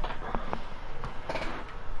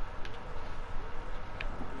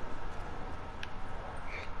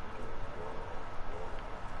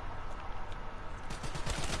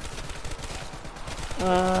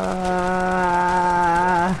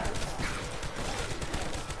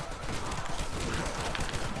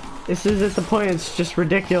 This is at the point it's just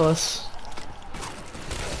ridiculous.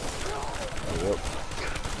 Yep.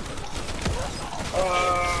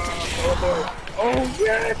 Oh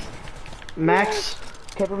yes! Max,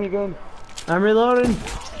 Cover me gun. I'm reloading.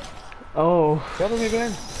 Oh, Cover me gun.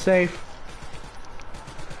 safe.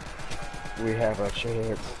 We have a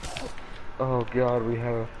chance. Oh god, we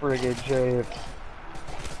have a friggin' chance.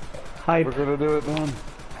 Hype. We're gonna do it, man.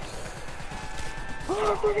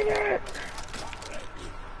 Oh, look at that!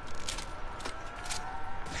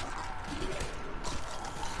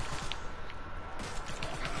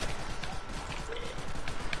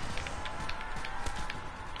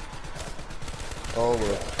 all the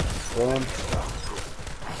way. Damn.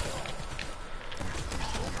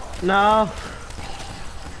 No.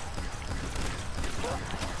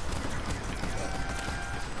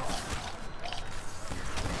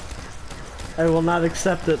 I will not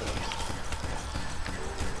accept it.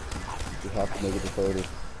 We have to make it to 30.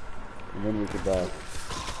 And then we could die.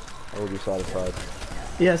 I will be satisfied.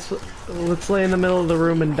 Yes, let's lay in the middle of the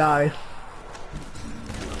room and die.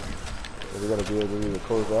 So we gotta be able to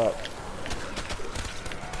close that.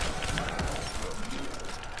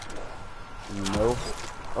 No.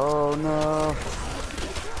 Oh no.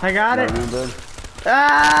 I got it. Ben.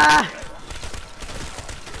 Ah!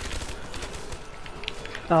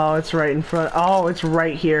 Oh, it's right in front. Oh, it's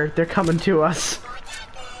right here. They're coming to us.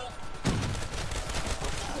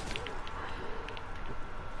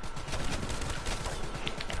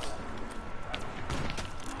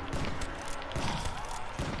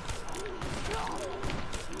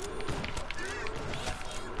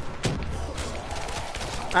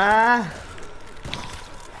 Ah!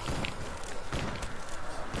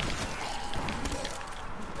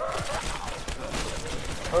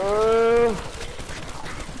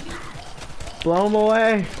 Blow them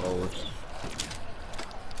away. Oh, it's...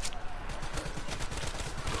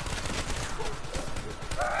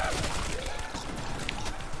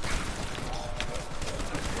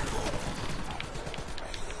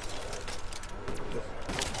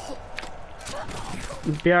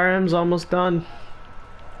 BRM's almost done.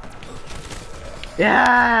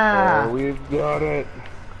 Yeah! Oh, we've got it.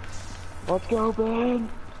 Let's go, Ben.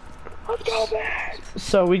 Let's go, Ben.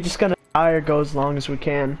 So we just gonna die or go as long as we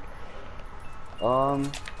can.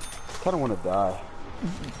 Kind of want to die.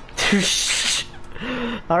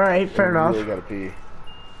 Alright, fair enough. I really gotta pee.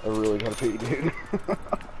 I really gotta pee, dude.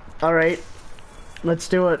 Alright. Let's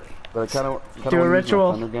do it. But I kind of do a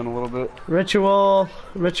ritual. Use my thunder gun a little bit. Ritual.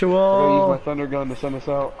 I gotta use my thunder gun to send us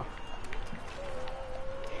out.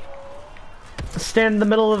 Stand in the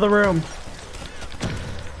middle of the room.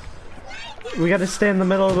 We gotta stay in the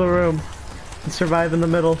middle of the room and survive in the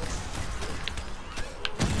middle.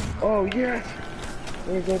 Oh yes!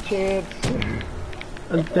 There's a chance.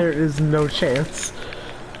 There is no chance.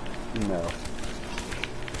 No.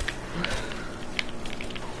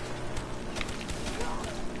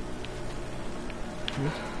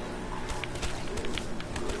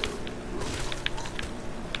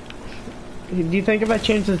 Do you think if I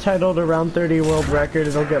change the title to Round 30 World Record,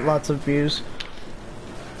 it'll get lots of views?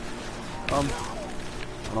 I don't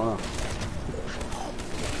know.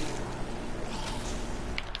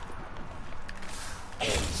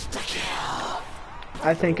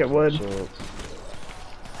 I think it would. Shit.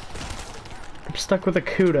 I'm stuck with a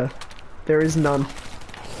CUDA. There is none.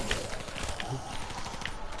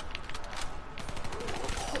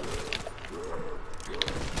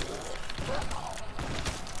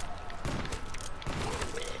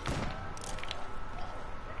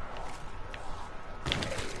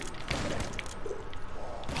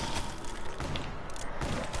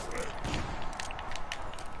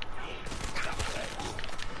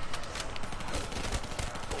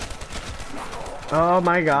 Oh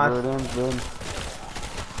my god.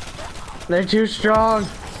 They're too strong.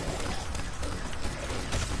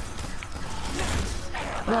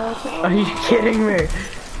 Are you kidding me?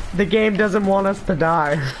 The game doesn't want us to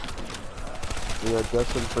die. We are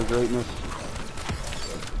destined for greatness.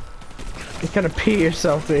 You're gonna pee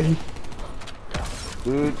yourself, dude.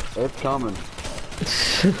 Dude, it's coming.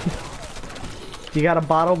 You got a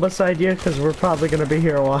bottle beside you? Because we're probably gonna be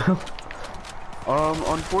here a while.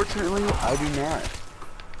 Unfortunately, I do not.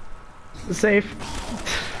 Safe.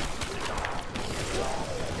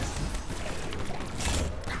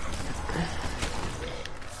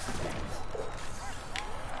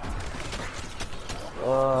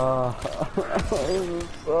 This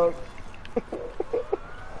sucks.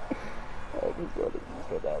 I just wanted to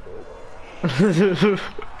get out of it.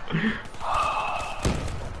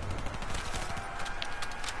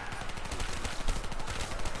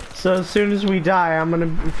 So as soon as we die, I'm gonna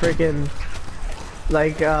freaking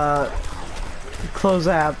like close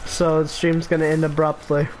app, so the stream's gonna end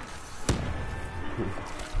abruptly.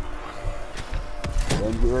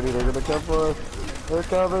 Then get ready, they're gonna come for us. They're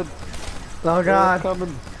coming. Oh god. They're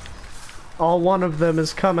coming. All one of them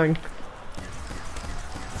is coming.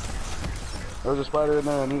 There's a spider in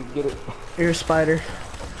there, I need to get it. Here, spider.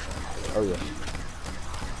 Oh yeah.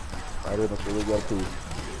 Spider must really gotta pee.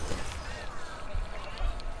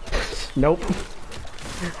 Nope.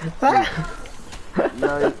 Nice.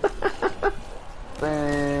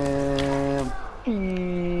 Bam.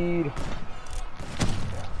 Feed.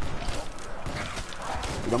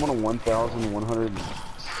 Dude, I'm on a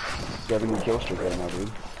 1,160 70 kill streak right now,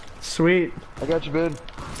 dude. Sweet. I got you, Ben.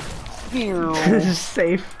 This is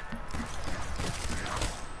safe.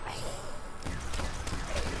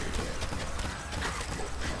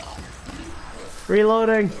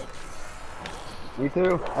 Reloading. Me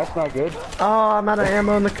too. That's not good. Oh, I'm out of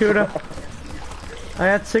ammo in the Kuda. I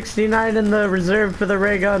had 69 in the reserve for the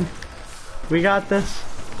ray gun. We got this.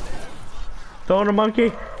 Throwing a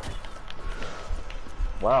monkey.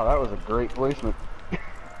 Wow, that was a great placement.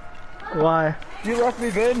 Why? You left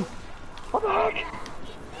me, Ben. What the heck?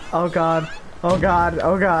 Oh god. Oh god.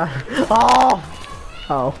 Oh god. Oh!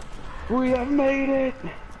 Oh. We have made it.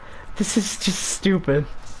 This is just stupid.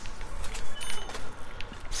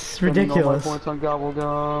 This is Spending ridiculous. all my points on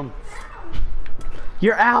Gobblegum.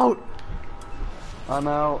 You're out! I'm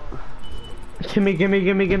out. Gimme, gimme,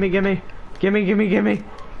 gimme, gimme, gimme. Gimme, gimme, gimme.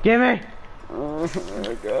 Gimme! Oh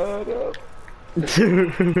my god.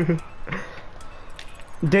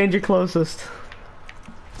 Danger closest.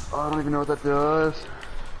 Oh, I don't even know what that does.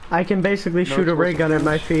 I can basically shoot a ray gun at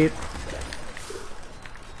my feet.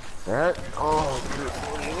 That? Oh,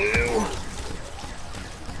 good.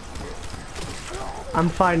 I'm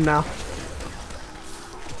fine now.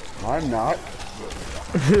 I'm not.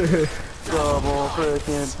 Double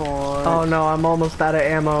freaking point. Oh no, I'm almost out of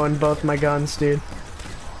ammo in both my guns, dude.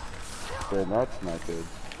 Ben, that's not good.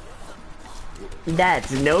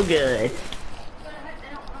 That's no good.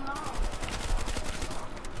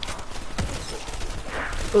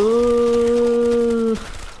 Ooh.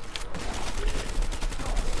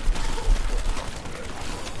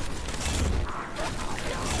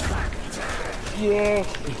 Yes.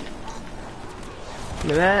 Give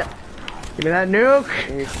me that. Give me that nuke.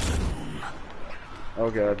 Oh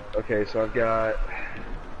god. Okay, so I've got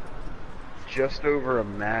just over a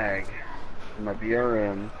mag in my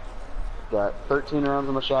BRM. Got 13 rounds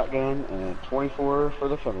on the shotgun and 24 for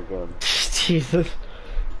the thunder gun. Jesus.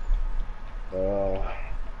 Uh,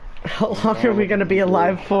 How long are we gonna be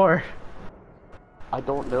alive for? I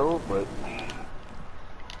don't know, but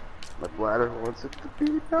my bladder wants it to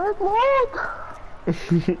be that long.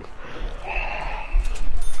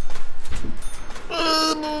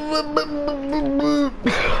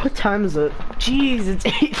 What time is it? Jeez, it's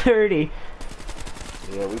 8:30.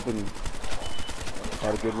 Yeah, we've been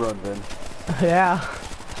had a good run, Ben. Yeah,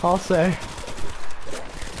 I'll say.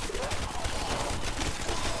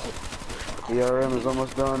 BRM is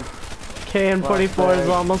almost done. KN44 is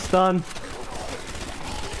almost done.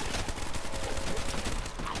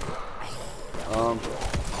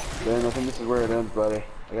 Ben, I think this is where it ends, buddy.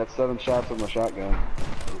 I got 7 shots with my shotgun.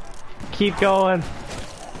 Keep going.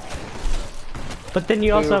 But then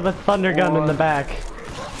you also have a thunder gun in the back.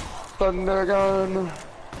 Thunder gun!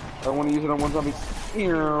 I want to use it on one zombie.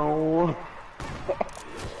 Ew.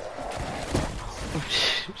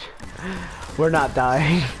 We're not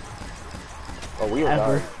dying. Oh, we are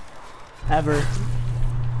Ever. dying. Ever.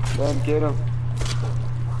 Ben, get him.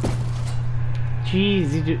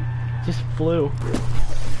 Jeez, you just flew.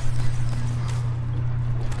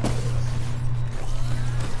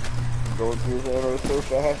 Going through his arrow so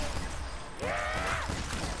fast.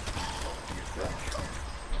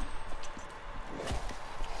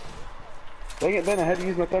 Dang it, Ben, I had to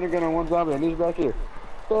use my thunder gun on one zombie. I need you back here.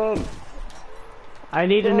 Ben! I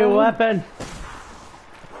need a new weapon.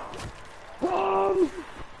 Ben!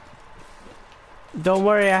 Don't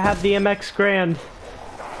worry, I have the MX Grand.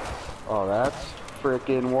 Oh, that's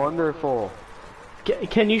freaking wonderful.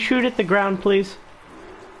 Can you shoot at the ground, please?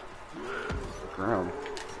 Ground.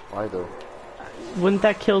 Why though? Wouldn't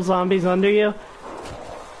that kill zombies under you? I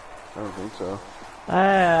don't think so.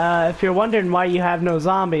 If you're wondering why you have no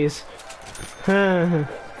zombies. Run!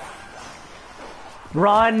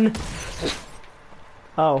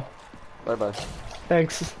 Oh. Bye bye.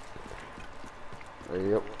 Thanks.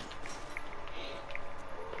 Yep.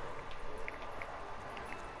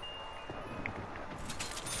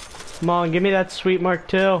 Come on, give me that sweet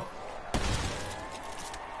Mark II.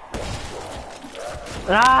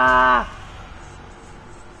 Ah!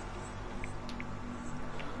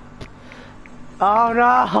 Oh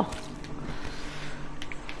no!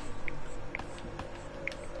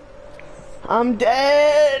 I'm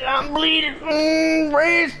dead! I'm bleeding!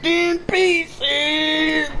 Rest in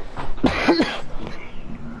pieces!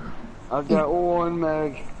 I've got one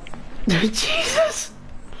mag. Jesus!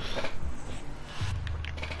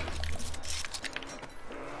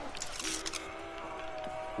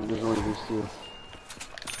 There's only these two.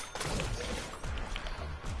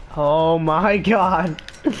 Oh my god!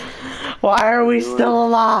 Why are we still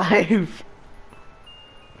alive?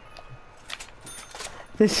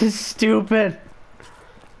 This is stupid.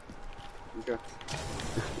 Okay.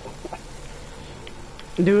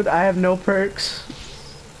 Dude, I have no perks.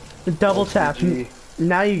 Double tap. GG.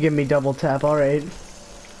 Now you give me double tap, alright.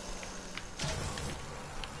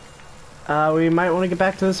 We might want to get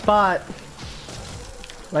back to the spot.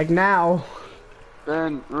 Like now.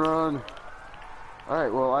 Ben, run.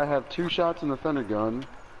 Alright, well, I have 2 shots in the thunder gun,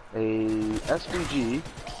 a SPG.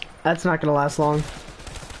 That's not gonna last long.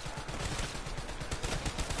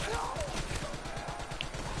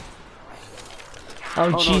 Oh,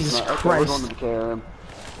 No, Jesus it's not. Okay, we're Christ. going to the KRM.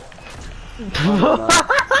 Oh,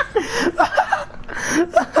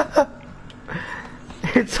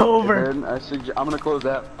 It's over. Ben, I'm gonna close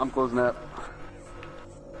that. I'm closing that.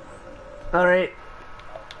 Alright.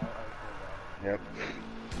 Yep.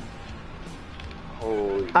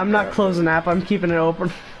 Holy I'm not crap. closing app, I'm keeping it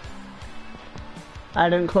open. I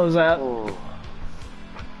didn't close app. Oh.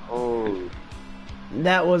 Oh.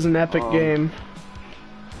 That was an epic game.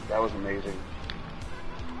 That was amazing.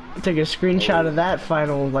 Take a screenshot of that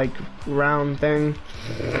final, like, round thing.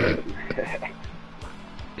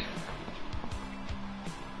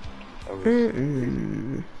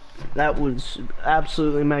 That was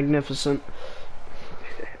absolutely magnificent.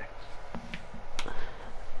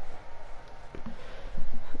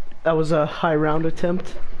 That was a high round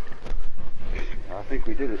attempt. I think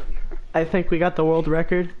we did it. I think we got the world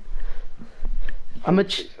record. I'm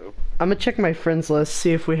gonna check my friends list,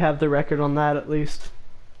 see if we have the record on that at least.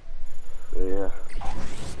 Yeah.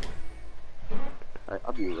 Alright,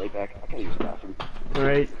 I'll be right back. I gotta use the bathroom.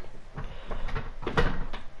 Alright.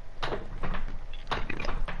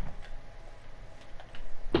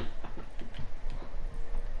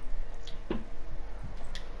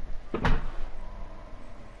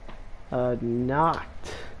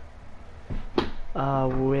 Knocked.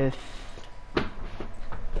 With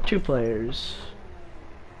 2 players.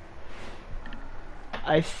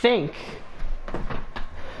 I think.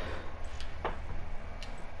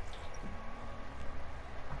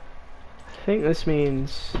 I think this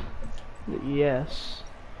means that yes.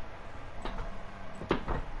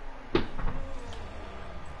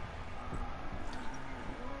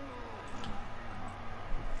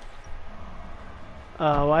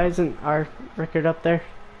 Why isn't our record up there?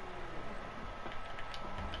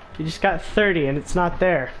 You just got 30 and it's not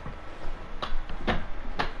there.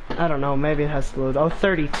 I don't know, maybe it has to load. Oh,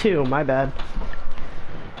 32, my bad.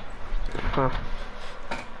 Huh.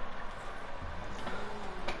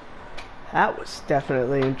 That was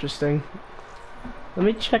definitely interesting. Let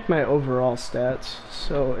me check my overall stats.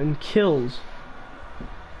 So, in kills,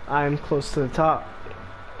 I'm close to the top.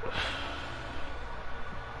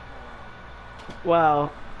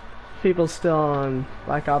 Wow. People still on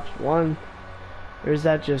Black Ops 1? Or is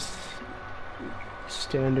that just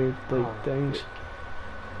standard, like, things?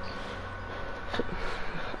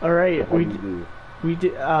 Alright, we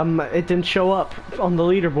did, it didn't show up on the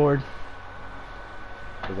leaderboard.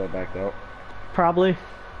 Was that backed out? Probably.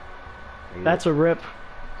 That's a rip.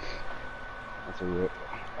 That's a rip.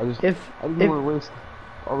 I didn't want to waste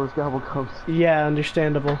all those gobble cups. Yeah,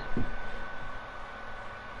 understandable.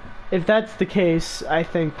 If that's the case, I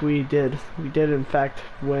think we did. We did in fact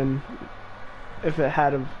win. If it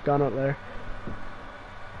had have gone up there.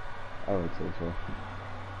 I would say so.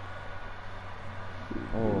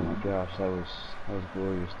 Oh my gosh, that was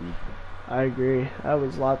glorious, dude. I agree. That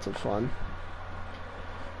was lots of fun.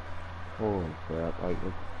 Holy crap!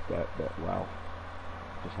 That wow,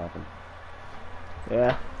 just happened.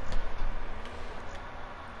 Yeah.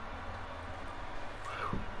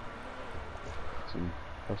 Some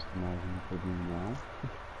customizing to do now.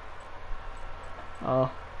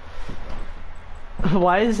 Oh.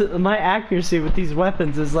 Why is it, my accuracy with these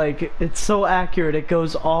weapons is like, it's so accurate it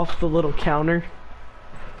goes off the little counter.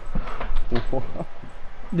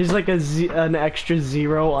 There's like an extra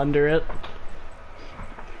 0 under it.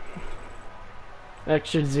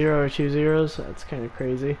 Extra 0 or 2 zeros. That's kind of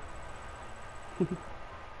crazy.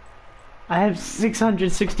 I have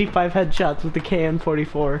 665 headshots with the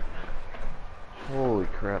KN-44. Holy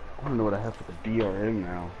crap! I don't know what I have for the BRM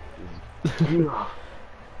now. Let's see.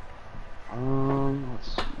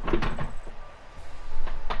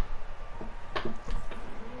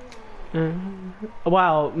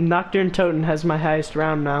 Wow, Nocturne Totem has my highest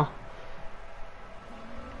round now.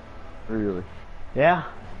 Really? Yeah.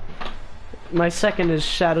 My second is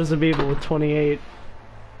Shadows of Evil with 28.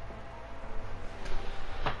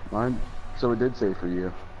 Mine. So it did say for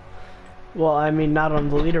you. Well, I mean, not on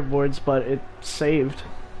the leaderboards, but it saved.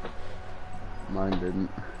 Mine didn't.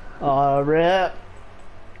 Rip.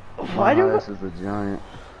 Why do this is a giant.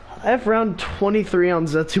 I have round 23 on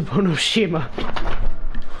Zetsubo no Shima?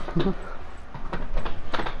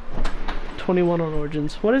 21 on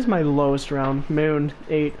Origins. What is my lowest round? Moon,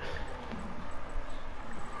 8.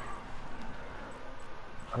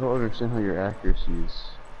 I don't understand how your accuracy is.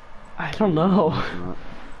 I don't know. I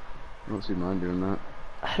don't see mine doing that.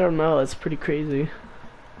 I don't know, it's pretty crazy.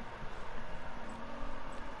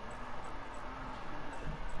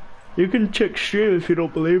 You can check stream if you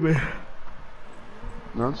don't believe me.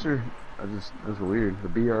 No, I'm sure. That's weird. The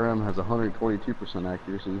BRM has 122%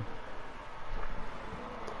 accuracy.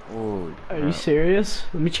 Holy crap. Are you serious?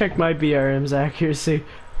 Let me check my BRM's accuracy.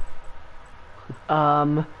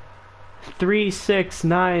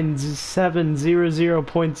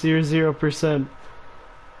 36970.00%.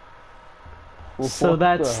 So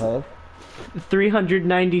that's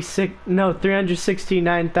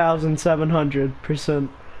 369,700%.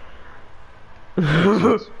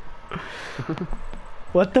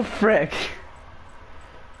 What the frick?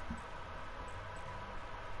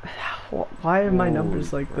 Why are my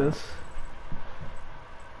numbers like this?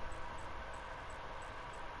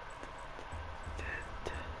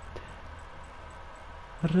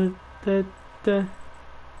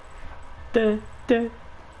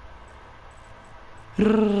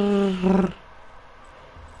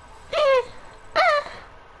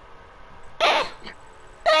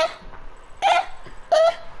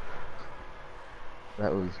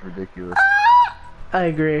 That was ridiculous. I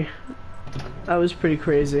agree. That was pretty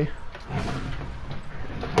crazy.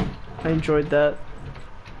 I enjoyed that.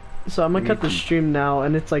 So I'm gonna cut the stream now,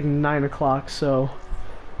 and it's like 9 o'clock, so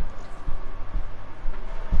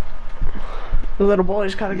the little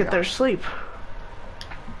boys gotta get their sleep.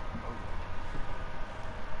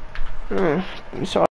 So